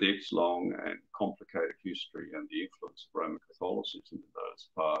 with its long and complicated history and the influence of Roman Catholicism in those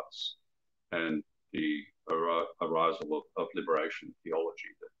parts, and the arisal of liberation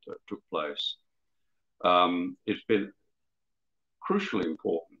theology that took place, it's been crucially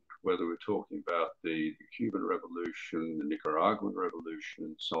important, whether we're talking about the Cuban Revolution, the Nicaraguan Revolution,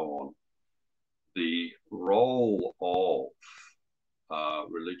 and so on. The role of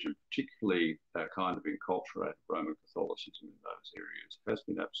religion, particularly that kind of enculturated Roman Catholicism in those areas, has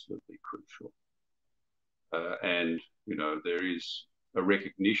been absolutely crucial. And, you know, there is a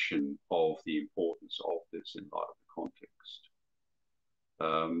recognition of the importance of this in light of the context.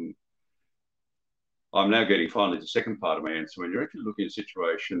 I'm now getting finally to the second part of my answer. When you're actually looking at a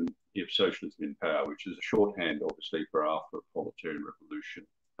situation if socialism in power, which is a shorthand, obviously, for after a proletarian revolution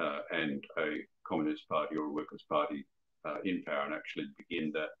and a communist party or a workers' party in power, and actually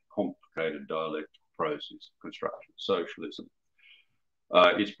begin that complicated dialectical process of construction of socialism,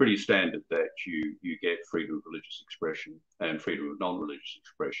 it's pretty standard that you get freedom of religious expression and freedom of non-religious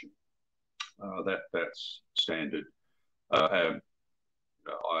expression. That's standard.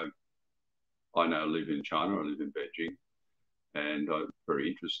 I now live in China. I live in Beijing, and I'm very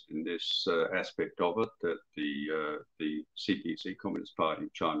interested in this aspect of it. That the CPC, Communist Party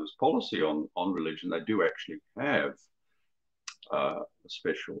of China's policy on religion, they do actually have a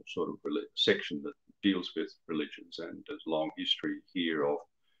special sort of section that deals with religions, and there's a long history here of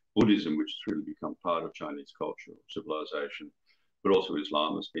Buddhism, which has really become part of Chinese culture, civilization, but also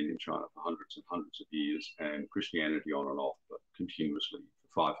Islam has been in China for hundreds and hundreds of years, and Christianity on and off, but continuously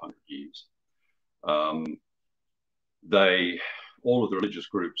for 500 years. All of the religious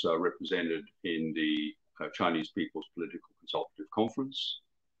groups are represented in the Chinese People's Political Consultative Conference.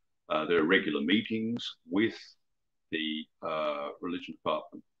 There are regular meetings with the religion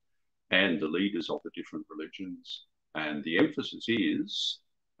department and the leaders of the different religions, and the emphasis is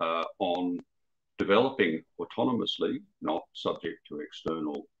on developing autonomously, not subject to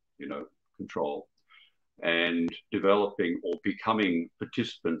external, control, and developing or becoming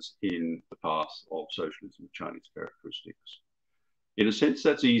participants in the path of socialism with Chinese characteristics. In a sense,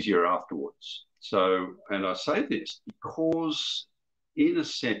 that's easier afterwards. So, and I say this because, in a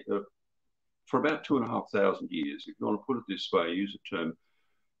sense, for about 2,500 years, if you want to put it this way, use the term,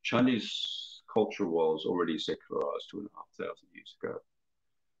 Chinese culture was already secularized 2,500 years ago.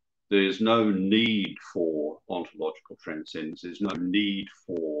 There's no need for ontological transcendence. There's no need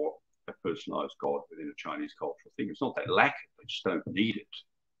for a personalized God within a Chinese cultural thing. It's not they lack it, they just don't need it.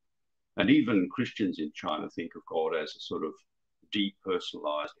 And even Christians in China think of God as a sort of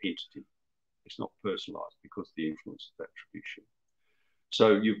depersonalized entity. It's not personalized because of the influence of that tradition.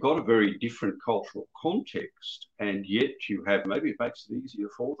 So you've got a very different cultural context, and yet you have, maybe it makes it easier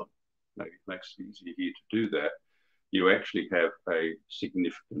for them. Maybe it makes it easier here to do that. You actually have a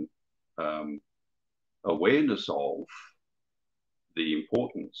significant awareness of the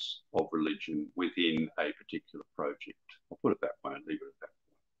importance of religion within a particular project. I'll put it that way and leave it at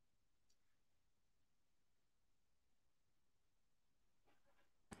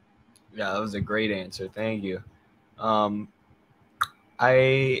that. Yeah, that was a great answer. Thank you.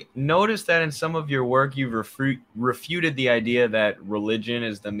 I noticed that in some of your work, you've refuted the idea that religion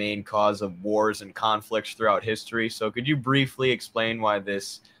is the main cause of wars and conflicts throughout history. So could you briefly explain why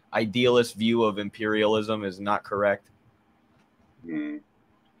this idealist view of imperialism is not correct?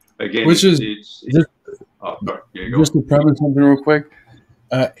 Again, Which is it's oh, sorry. Yeah, go just on. to premise something real quick.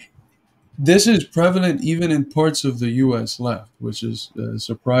 This is prevalent even in parts of the U.S. left, which is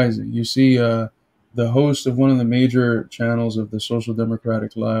surprising. You see the host of one of the major channels of the social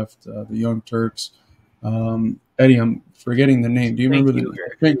democratic left, the Young Turks, Eddie, I'm forgetting the name. Do you remember the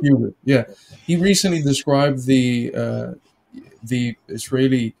Frank Hubert? Yeah, he recently described the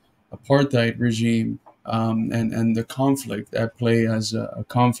Israeli apartheid regime and the conflict at play as a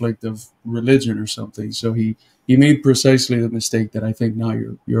conflict of religion or something. So he made precisely the mistake that I think now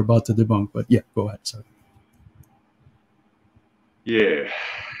you're about to debunk. But yeah, go ahead. Sorry. Yeah,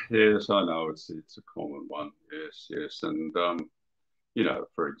 yes, I know it's a common one. Yes, and you know,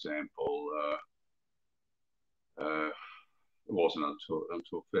 for example, it wasn't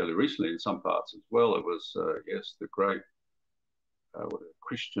until fairly recently in some parts as well. It was yes, the great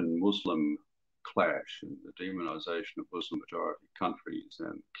Christian Muslim clash and the demonization of Muslim majority countries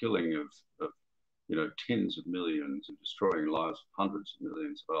and killing of you know, tens of millions and destroying lives of hundreds of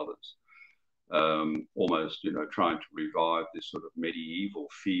millions of others. Almost, you know, trying to revive this sort of medieval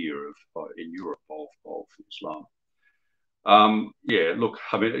fear of in Europe of Islam. Yeah, look,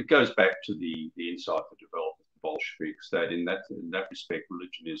 I mean, it goes back to the insight that developed with the Bolsheviks that in that respect,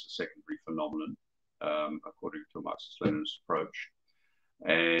 religion is a secondary phenomenon, according to a Marxist-Leninist approach,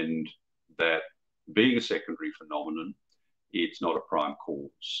 and that being a secondary phenomenon, it's not a prime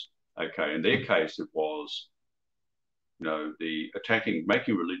cause. Okay, in their case, it was, you know,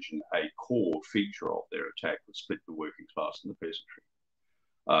 making religion a core feature of their attack would split the working class and the peasantry.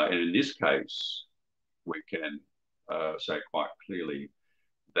 And in this case, we can say quite clearly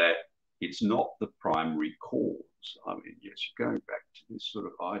that it's not the primary cause. I mean, yes, you're going back to this sort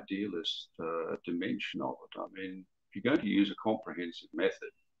of idealist dimension of it. I mean, if you're going to use a comprehensive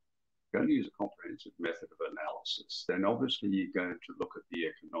method, of analysis, then obviously you're going to look at the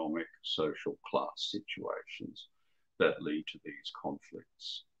economic, social, class situations that lead to these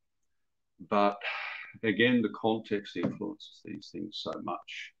conflicts. But again, the context influences these things so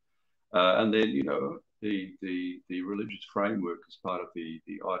much. And then, you know, the religious framework is part of the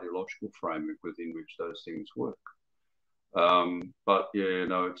ideological framework within which those things work. But yeah,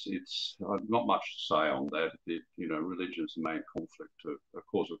 no, it's not much to say on that. You know, religion is the main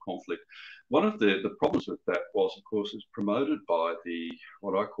cause of conflict. One of the problems with that was, of course, it's promoted by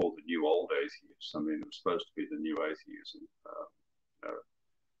what I call the new old atheists. I mean, it was supposed to be the new atheism,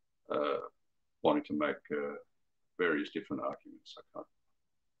 wanting to make various different arguments. I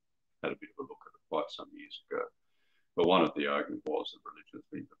had a bit of a look at it quite some years ago. But one of the arguments was that religion has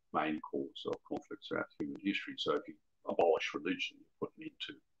been the main cause of conflicts throughout human history. So if you abolish religion, you're putting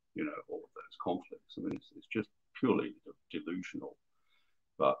into, you know, all of those conflicts. I mean, it's just purely delusional.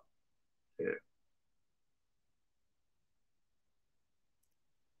 But yeah.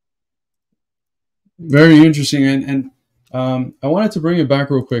 Very interesting, and I wanted to bring it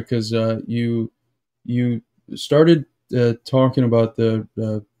back real quick because you started talking about the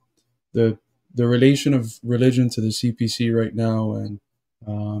relation of religion to the CPC right now, and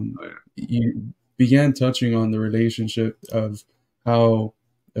you began touching on the relationship of how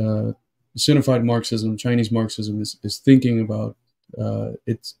Sinified Marxism, Chinese Marxism, is thinking about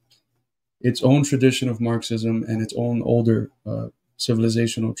its own tradition of Marxism and its own older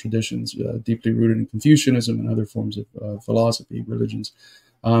civilizational traditions, deeply rooted in Confucianism and other forms of philosophy, religions.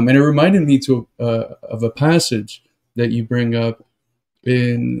 And it reminded me of a passage that you bring up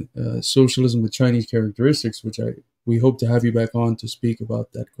in Socialism with Chinese Characteristics, which we hope to have you back on to speak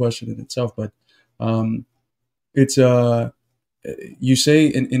about that question in itself. But it's you say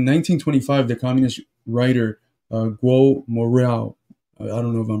in 1925, the communist writer Guo Morao, I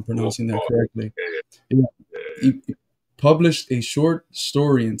don't know if I'm pronouncing that correctly, he published a short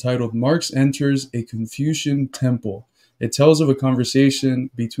story entitled "Marx Enters a Confucian Temple." It tells of a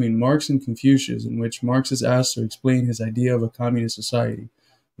conversation between Marx and Confucius in which Marx is asked to explain his idea of a communist society.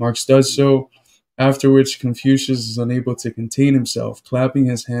 Marx does so, after which Confucius is unable to contain himself, clapping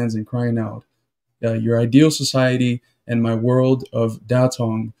his hands and crying out, "Your ideal society and my world of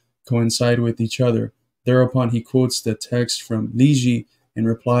Datong coincide with each other." Thereupon he quotes the text from Li Ji and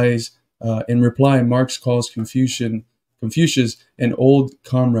replies, in reply, Marx calls Confucius an old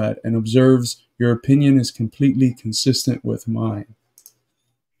comrade and observes, "Your opinion is completely consistent with mine."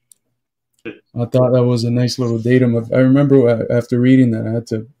 I thought that was a nice little datum. I remember after reading that, I had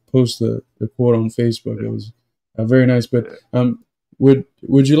to post the quote on Facebook. It was very nice. But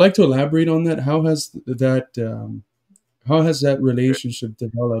would you like to elaborate on that? How has that relationship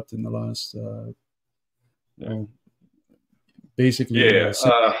developed in the last basically Yeah.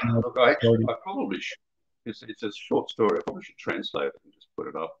 Look, party. I probably should. It's a short story. I probably should translate it and just put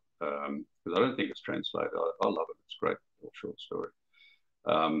it up because I don't think it's translated. I love it. It's a great little short story.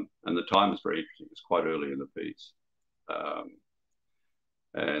 And the time is very interesting. It's quite early in the piece.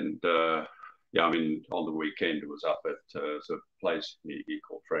 Yeah, I mean, on the weekend, it was up at a place near here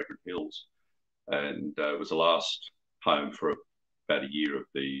called Fragrant Hills. And it was the last home for about a year of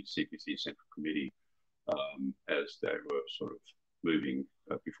the CPC Central Committee as they were sort of moving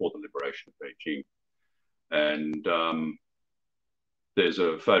before the liberation of Beijing. And there's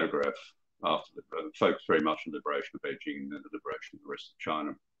a photograph after the focused very much on the liberation of Beijing and then the liberation of the rest of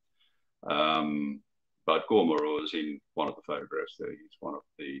China. But Boer is in one of the photographs there. He's one of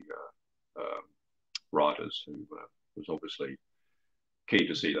the writers who was obviously keen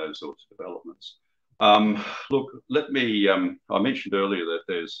to see those sorts of developments. Look, let me, I mentioned earlier that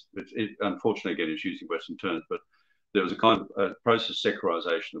unfortunately, again, it's using Western terms, but there was a kind of a process of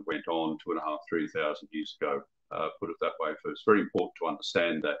secularization that went on 2,500, 3,000 years ago, put it that way. So it's very important to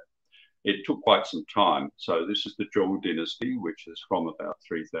understand that it took quite some time. So this is the Zhou dynasty, which is from about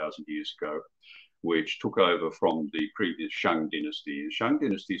 3,000 years ago, which took over from the previous Shang dynasty. The Shang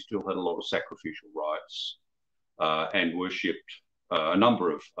dynasty still had a lot of sacrificial rites and worshipped a number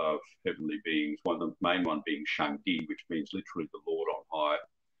of heavenly beings, the main one being Shangdi, which means literally the Lord on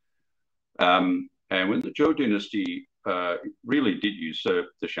high. And when the Zhou dynasty really did usurp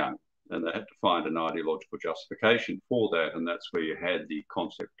the Shang, and they had to find an ideological justification for that, and that's where you had the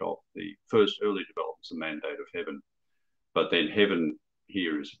concept of the first early developments, the mandate of heaven. But then heaven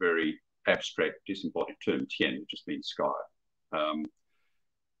here is a very abstract, disembodied term, tian, which just means sky.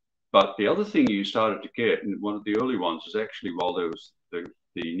 But the other thing you started to get, and one of the early ones, was actually while there was the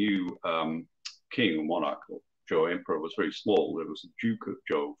new king or monarch, or Zhou emperor, was very small. There was the Duke of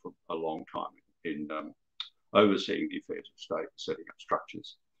Zhou for a long time in overseeing the affairs of state, setting up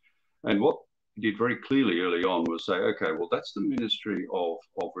structures. And what he did very clearly early on was say, okay, well, that's the Ministry of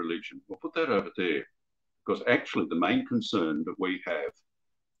Religion. We'll put that over there, because actually the main concern that we have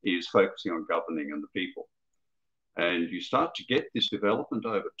is focusing on governing and the people. And you start to get this development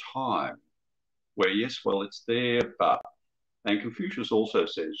over time where, yes, well, it's there, but, and Confucius also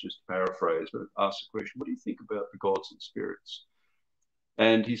says, just to paraphrase, but asks the question, what do you think about the gods and spirits?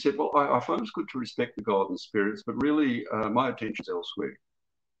 And he said, well, I find it's good to respect the gods and spirits, but really my attention is elsewhere.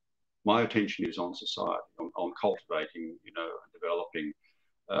 My attention is on society, on cultivating, and developing,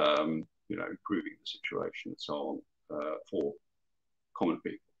 improving the situation and so on for common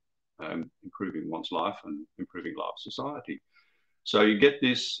people. Improving one's life and improving life society. So you get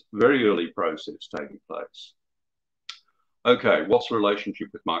this very early process taking place. Okay, what's the relationship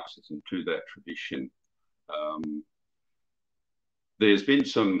with Marxism to that tradition? There's been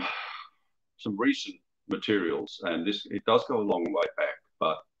some recent materials, and it does go a long way back,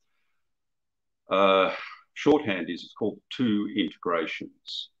 but shorthand is it's called two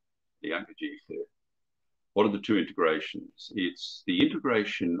integrations, the Young Hegelians. What are the two integrations? It's the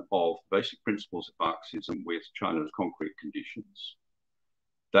integration of basic principles of Marxism with China's concrete conditions.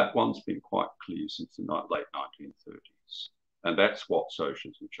 That one's been quite clear since the late 1930s. And that's what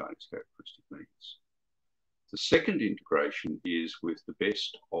socialism Chinese characteristic means. The second integration is with the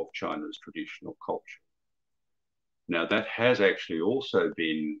best of China's traditional culture. Now, that has actually also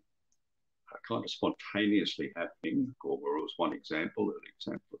been kind of spontaneously happening. Boer was one example, early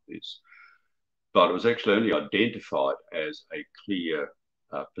example of this. But it was actually only identified as a clear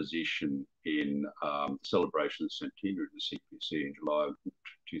position in the celebration of the centenary of the CPC in July of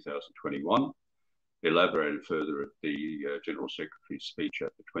 2021, elaborated further at the General Secretary's speech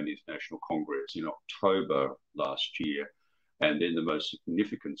at the 20th National Congress in October last year, and then the most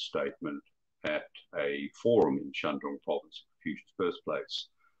significant statement at a forum in Shandong Province, Confucius' birthplace,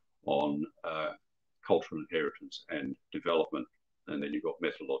 on cultural inheritance and development. And then you've got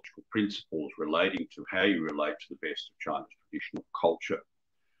methodological principles relating to how you relate to the best of China's traditional culture.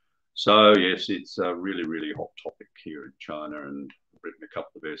 So yes, it's a really, really hot topic here in China, and I've written a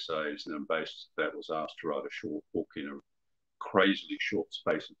couple of essays, and on basis of that was asked to write a short book in a crazily short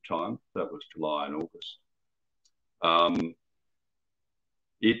space of time. That was July and August.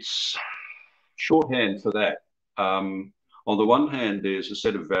 It's shorthand for that. On the one hand, there's a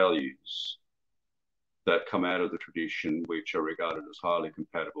set of values that come out of the tradition, which are regarded as highly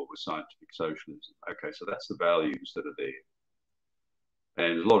compatible with scientific socialism. Okay, so that's the values that are there.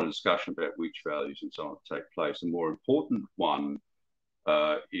 And there's a lot of discussion about which values and so on take place. The more important one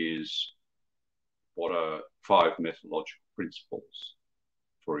is what are 5 methodological principles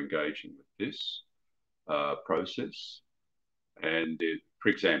for engaging with this process. And For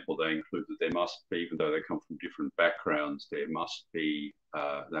example, they include that there must be, even though they come from different backgrounds, they must be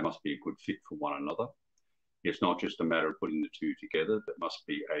a good fit for one another. It's not just a matter of putting the two together. There must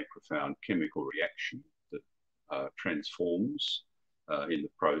be a profound chemical reaction that transforms in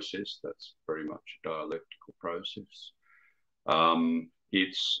the process. That's very much a dialectical process.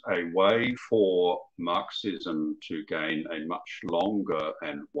 It's a way for Marxism to gain a much longer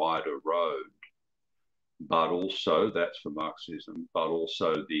and wider road, but also, that's for Marxism, but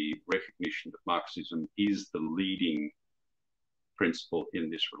also the recognition that Marxism is the leading principle in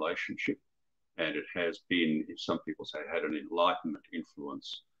this relationship. And it has been, some people say, had an Enlightenment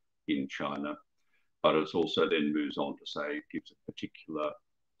influence in China, but it's also then moves on to say it gives a particular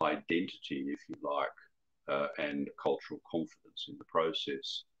identity, if you like, and cultural confidence in the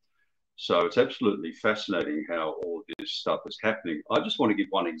process. So it's absolutely fascinating how all this stuff is happening. I just want to give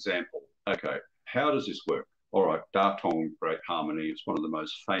one example. Okay, how does this work? All right, Datong, Great Harmony, is one of the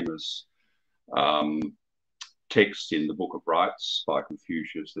most famous texts in the Book of Rights by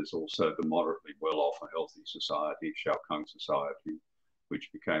Confucius. There's also the Moderately Well-Off and Healthy Society, Xiaokang Society,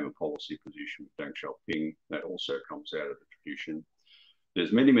 which became a policy position with Deng Xiaoping. That also comes out of the tradition.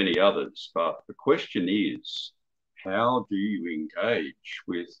 There's many, many others, but the question is, how do you engage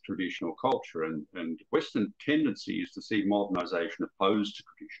with traditional culture? And Western tendency is to see modernization opposed to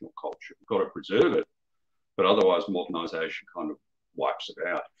traditional culture. You've got to preserve it, but otherwise modernization kind of wipes it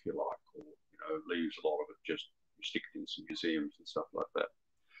out, if you like, or leaves a lot of it, just stick it in some museums and stuff like that.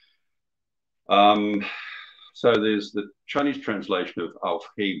 So there's the Chinese translation of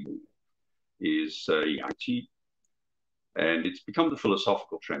Aufhebung is Yang, and it's become the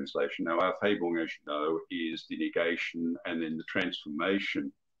philosophical translation. Now, Aufhebung, as you know, is the negation and then the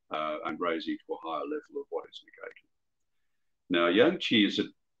transformation and raising to a higher level of what is negated. Now, Yangqi is a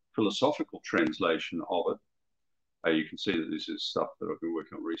philosophical translation of it. You can see that this is stuff that I've been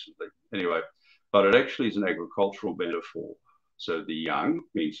working on recently. Anyway, but it actually is an agricultural metaphor. So the yang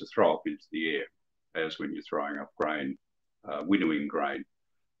means to throw up into the air, as when you're throwing up grain, winnowing grain.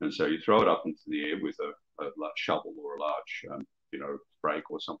 And so you throw it up into the air with a large shovel or a large, rake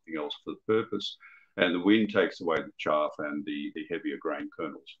or something else for the purpose. And the wind takes away the chaff and the heavier grain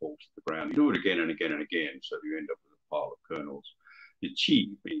kernels fall to the ground. You do it again and again and again, so you end up with a pile of kernels. The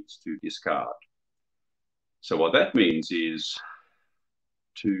qi means to discard. So what that means is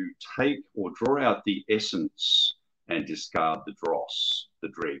to take or draw out the essence and discard the dross, the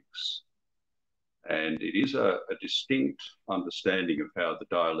dregs. And it is a distinct understanding of how the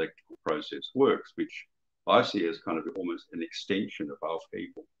dialectical process works, which I see as kind of almost an extension of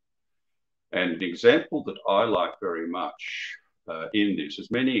Aufhebung. And an example that I like very much in this, there's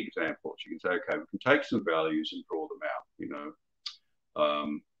many examples. You can say, okay, we can take some values and draw them out,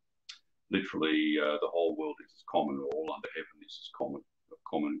 literally, the whole world is common, or all under heaven is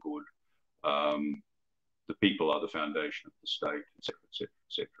common good. The people are the foundation of the state, etc., etc.,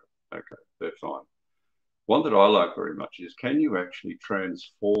 etc. Okay, they're fine. One that I like very much is, can you actually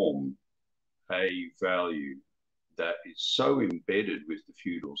transform a value that is so embedded with the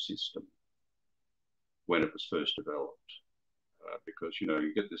feudal system when it was first developed? Because,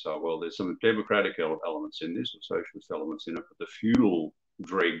 you get this, well, there's some democratic elements in this, or socialist elements in it, but the feudal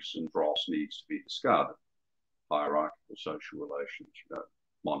dregs and dross needs to be discarded. Hierarchical social relations,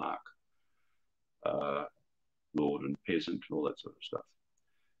 monarch, lord and peasant, and all that sort of stuff.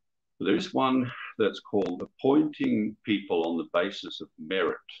 But there is one that's called appointing people on the basis of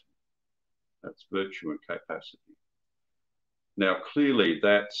merit. That's virtue and capacity. Now, clearly,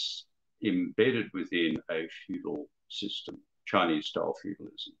 that's embedded within a feudal system, Chinese-style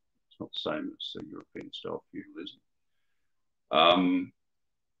feudalism. It's not the same as European-style feudalism.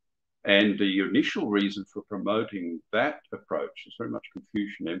 And the initial reason for promoting that approach, is very much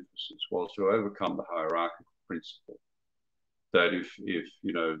Confucian emphasis, was to overcome the hierarchical principle that if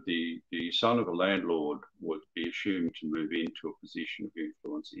the son of a landlord would be assumed to move into a position of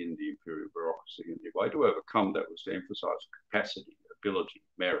influence in the imperial bureaucracy, and the way to overcome that was to emphasize capacity, ability,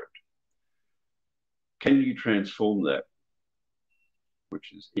 merit. Can you transform that,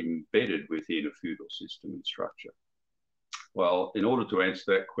 which is embedded within a feudal system and structure? Well, in order to answer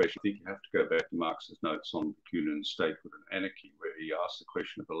that question, I think you have to go back to Marx's notes on Bakunin's Statehood and Anarchy, where he asked the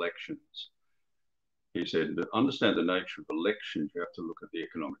question of elections. He said that understand the nature of elections, you have to look at the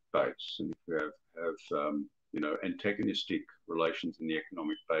economic base. And if you have antagonistic relations in the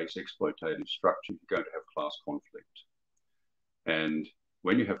economic base, exploitative structure, you're going to have class conflict. And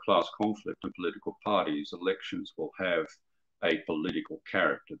when you have class conflict in political parties, elections will have a political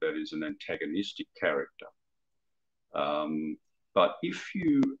character, that is an antagonistic character. But if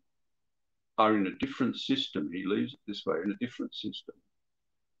you are in a different system, he leaves it this way, in a different system,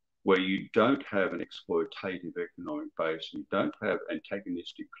 where you don't have an exploitative economic base, you don't have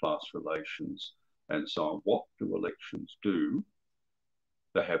antagonistic class relations, and so on. What do elections do?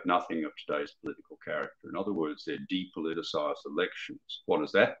 They have nothing of today's political character. In other words, they're depoliticized elections. What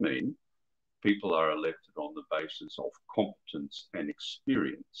does that mean? People are elected on the basis of competence and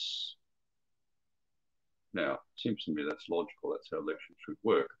experience. Now, it seems to me that's logical. That's how elections should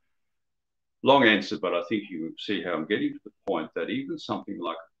work. Long answer, but I think you see how I'm getting to the point that even something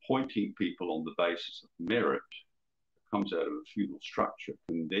like appointing people on the basis of merit that comes out of a feudal structure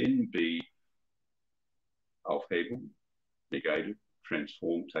can then be aufheben, negated,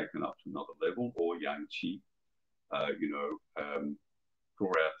 transformed, taken up to another level, or Yang draw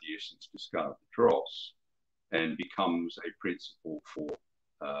out the essence, discard the dross, and becomes a principle for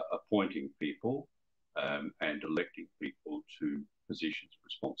appointing people and electing people to positions of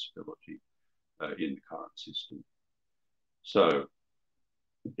responsibility in the current system. So,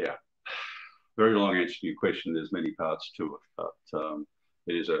 yeah, very long answer to your question. There's many parts to it, but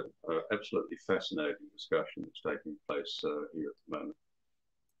it is an absolutely fascinating discussion that's taking place here at the moment.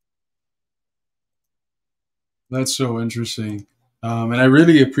 That's so interesting. And I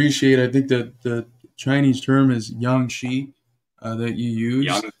really appreciate, I think that the Chinese term is Yang Shi that you use.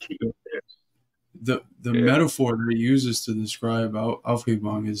 Yang Shi, yes. The metaphor that he uses to describe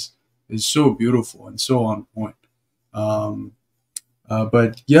Aufhebung is so beautiful and so on point.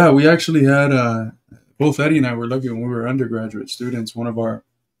 But yeah, we actually had, both Eddie and I were lucky when we were undergraduate students, one of our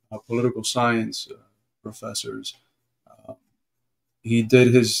political science professors, he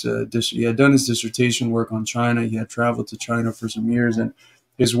did his he had done his dissertation work on China. He had traveled to China for some years, and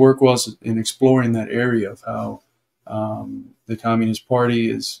his work was in exploring that area of how the Communist Party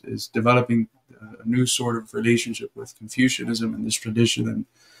is developing a new sort of relationship with Confucianism and this tradition, and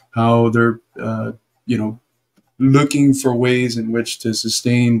how they're looking for ways in which to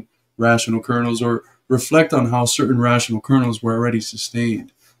sustain rational kernels or reflect on how certain rational kernels were already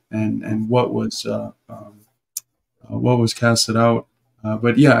sustained and what was casted out.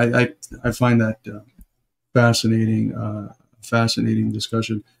 But yeah, I find that fascinating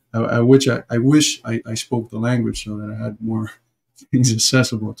discussion. I wish I spoke the language so that I had more things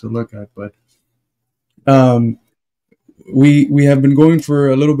accessible to look at. But we have been going for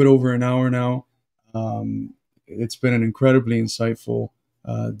a little bit over an hour now. It's been an incredibly insightful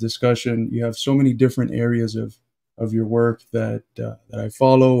discussion. You have so many different areas of your work that I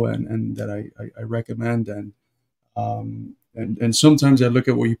follow and that I recommend, and sometimes I look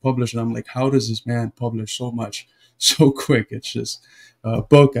at what you publish and I'm like, how does this man publish so much so quick? It's just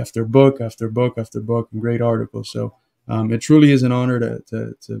book after book after book after book and great articles. So it truly is an honor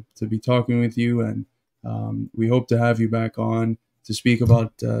to be talking with you, and we hope to have you back on to speak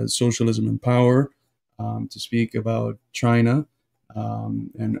about socialism and power, to speak about China,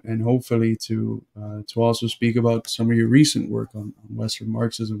 and hopefully to also speak about some of your recent work on Western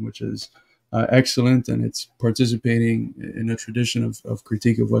Marxism, which is excellent, and it's participating in a tradition of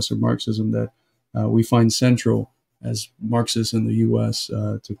critique of Western Marxism that we find central as Marxists in the U.S.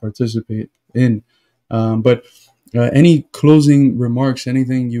 To participate in. But any closing remarks,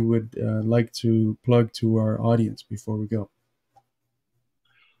 anything you would like to plug to our audience before we go?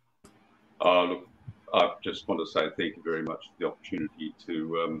 Look, I just want to say thank you very much for the opportunity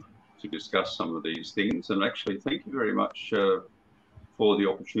to discuss some of these things, and actually thank you very much for the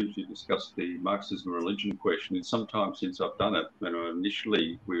opportunity to discuss the Marxism religion question. It's some time since I've done it.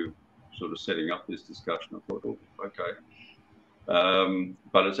 Initially we were sort of setting up this discussion. I thought, oh, okay.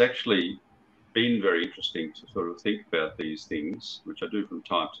 But it's actually been very interesting to sort of think about these things, which I do from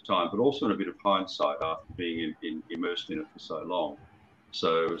time to time, but also in a bit of hindsight after being immersed in it for so long.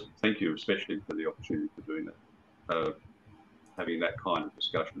 So thank you, especially for the opportunity for doing that. Having that kind of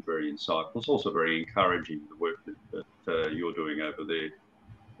discussion, very insightful. It's also very encouraging, the work that you're doing over there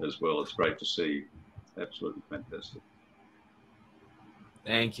as well. It's great to see. Absolutely fantastic.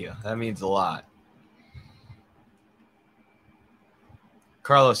 Thank you. That means a lot.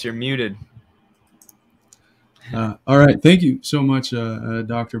 Carlos, you're muted. All right. Thank you so much,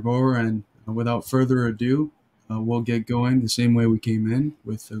 Dr. Boer. And without further ado, we'll get going the same way we came in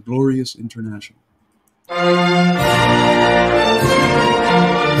with the Glorious International.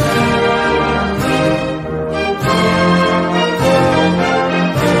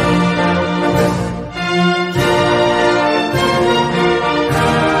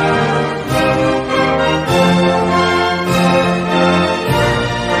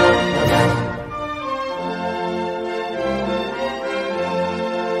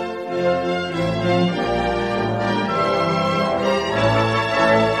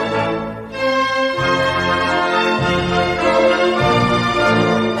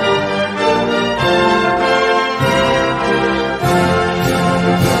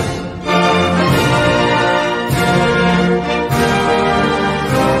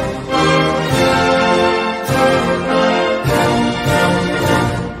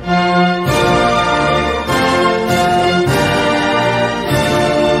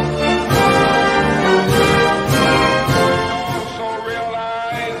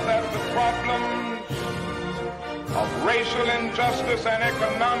 racial injustice and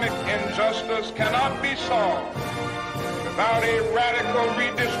economic injustice cannot be solved without a radical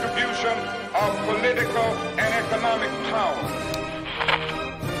redistribution of political and economic power.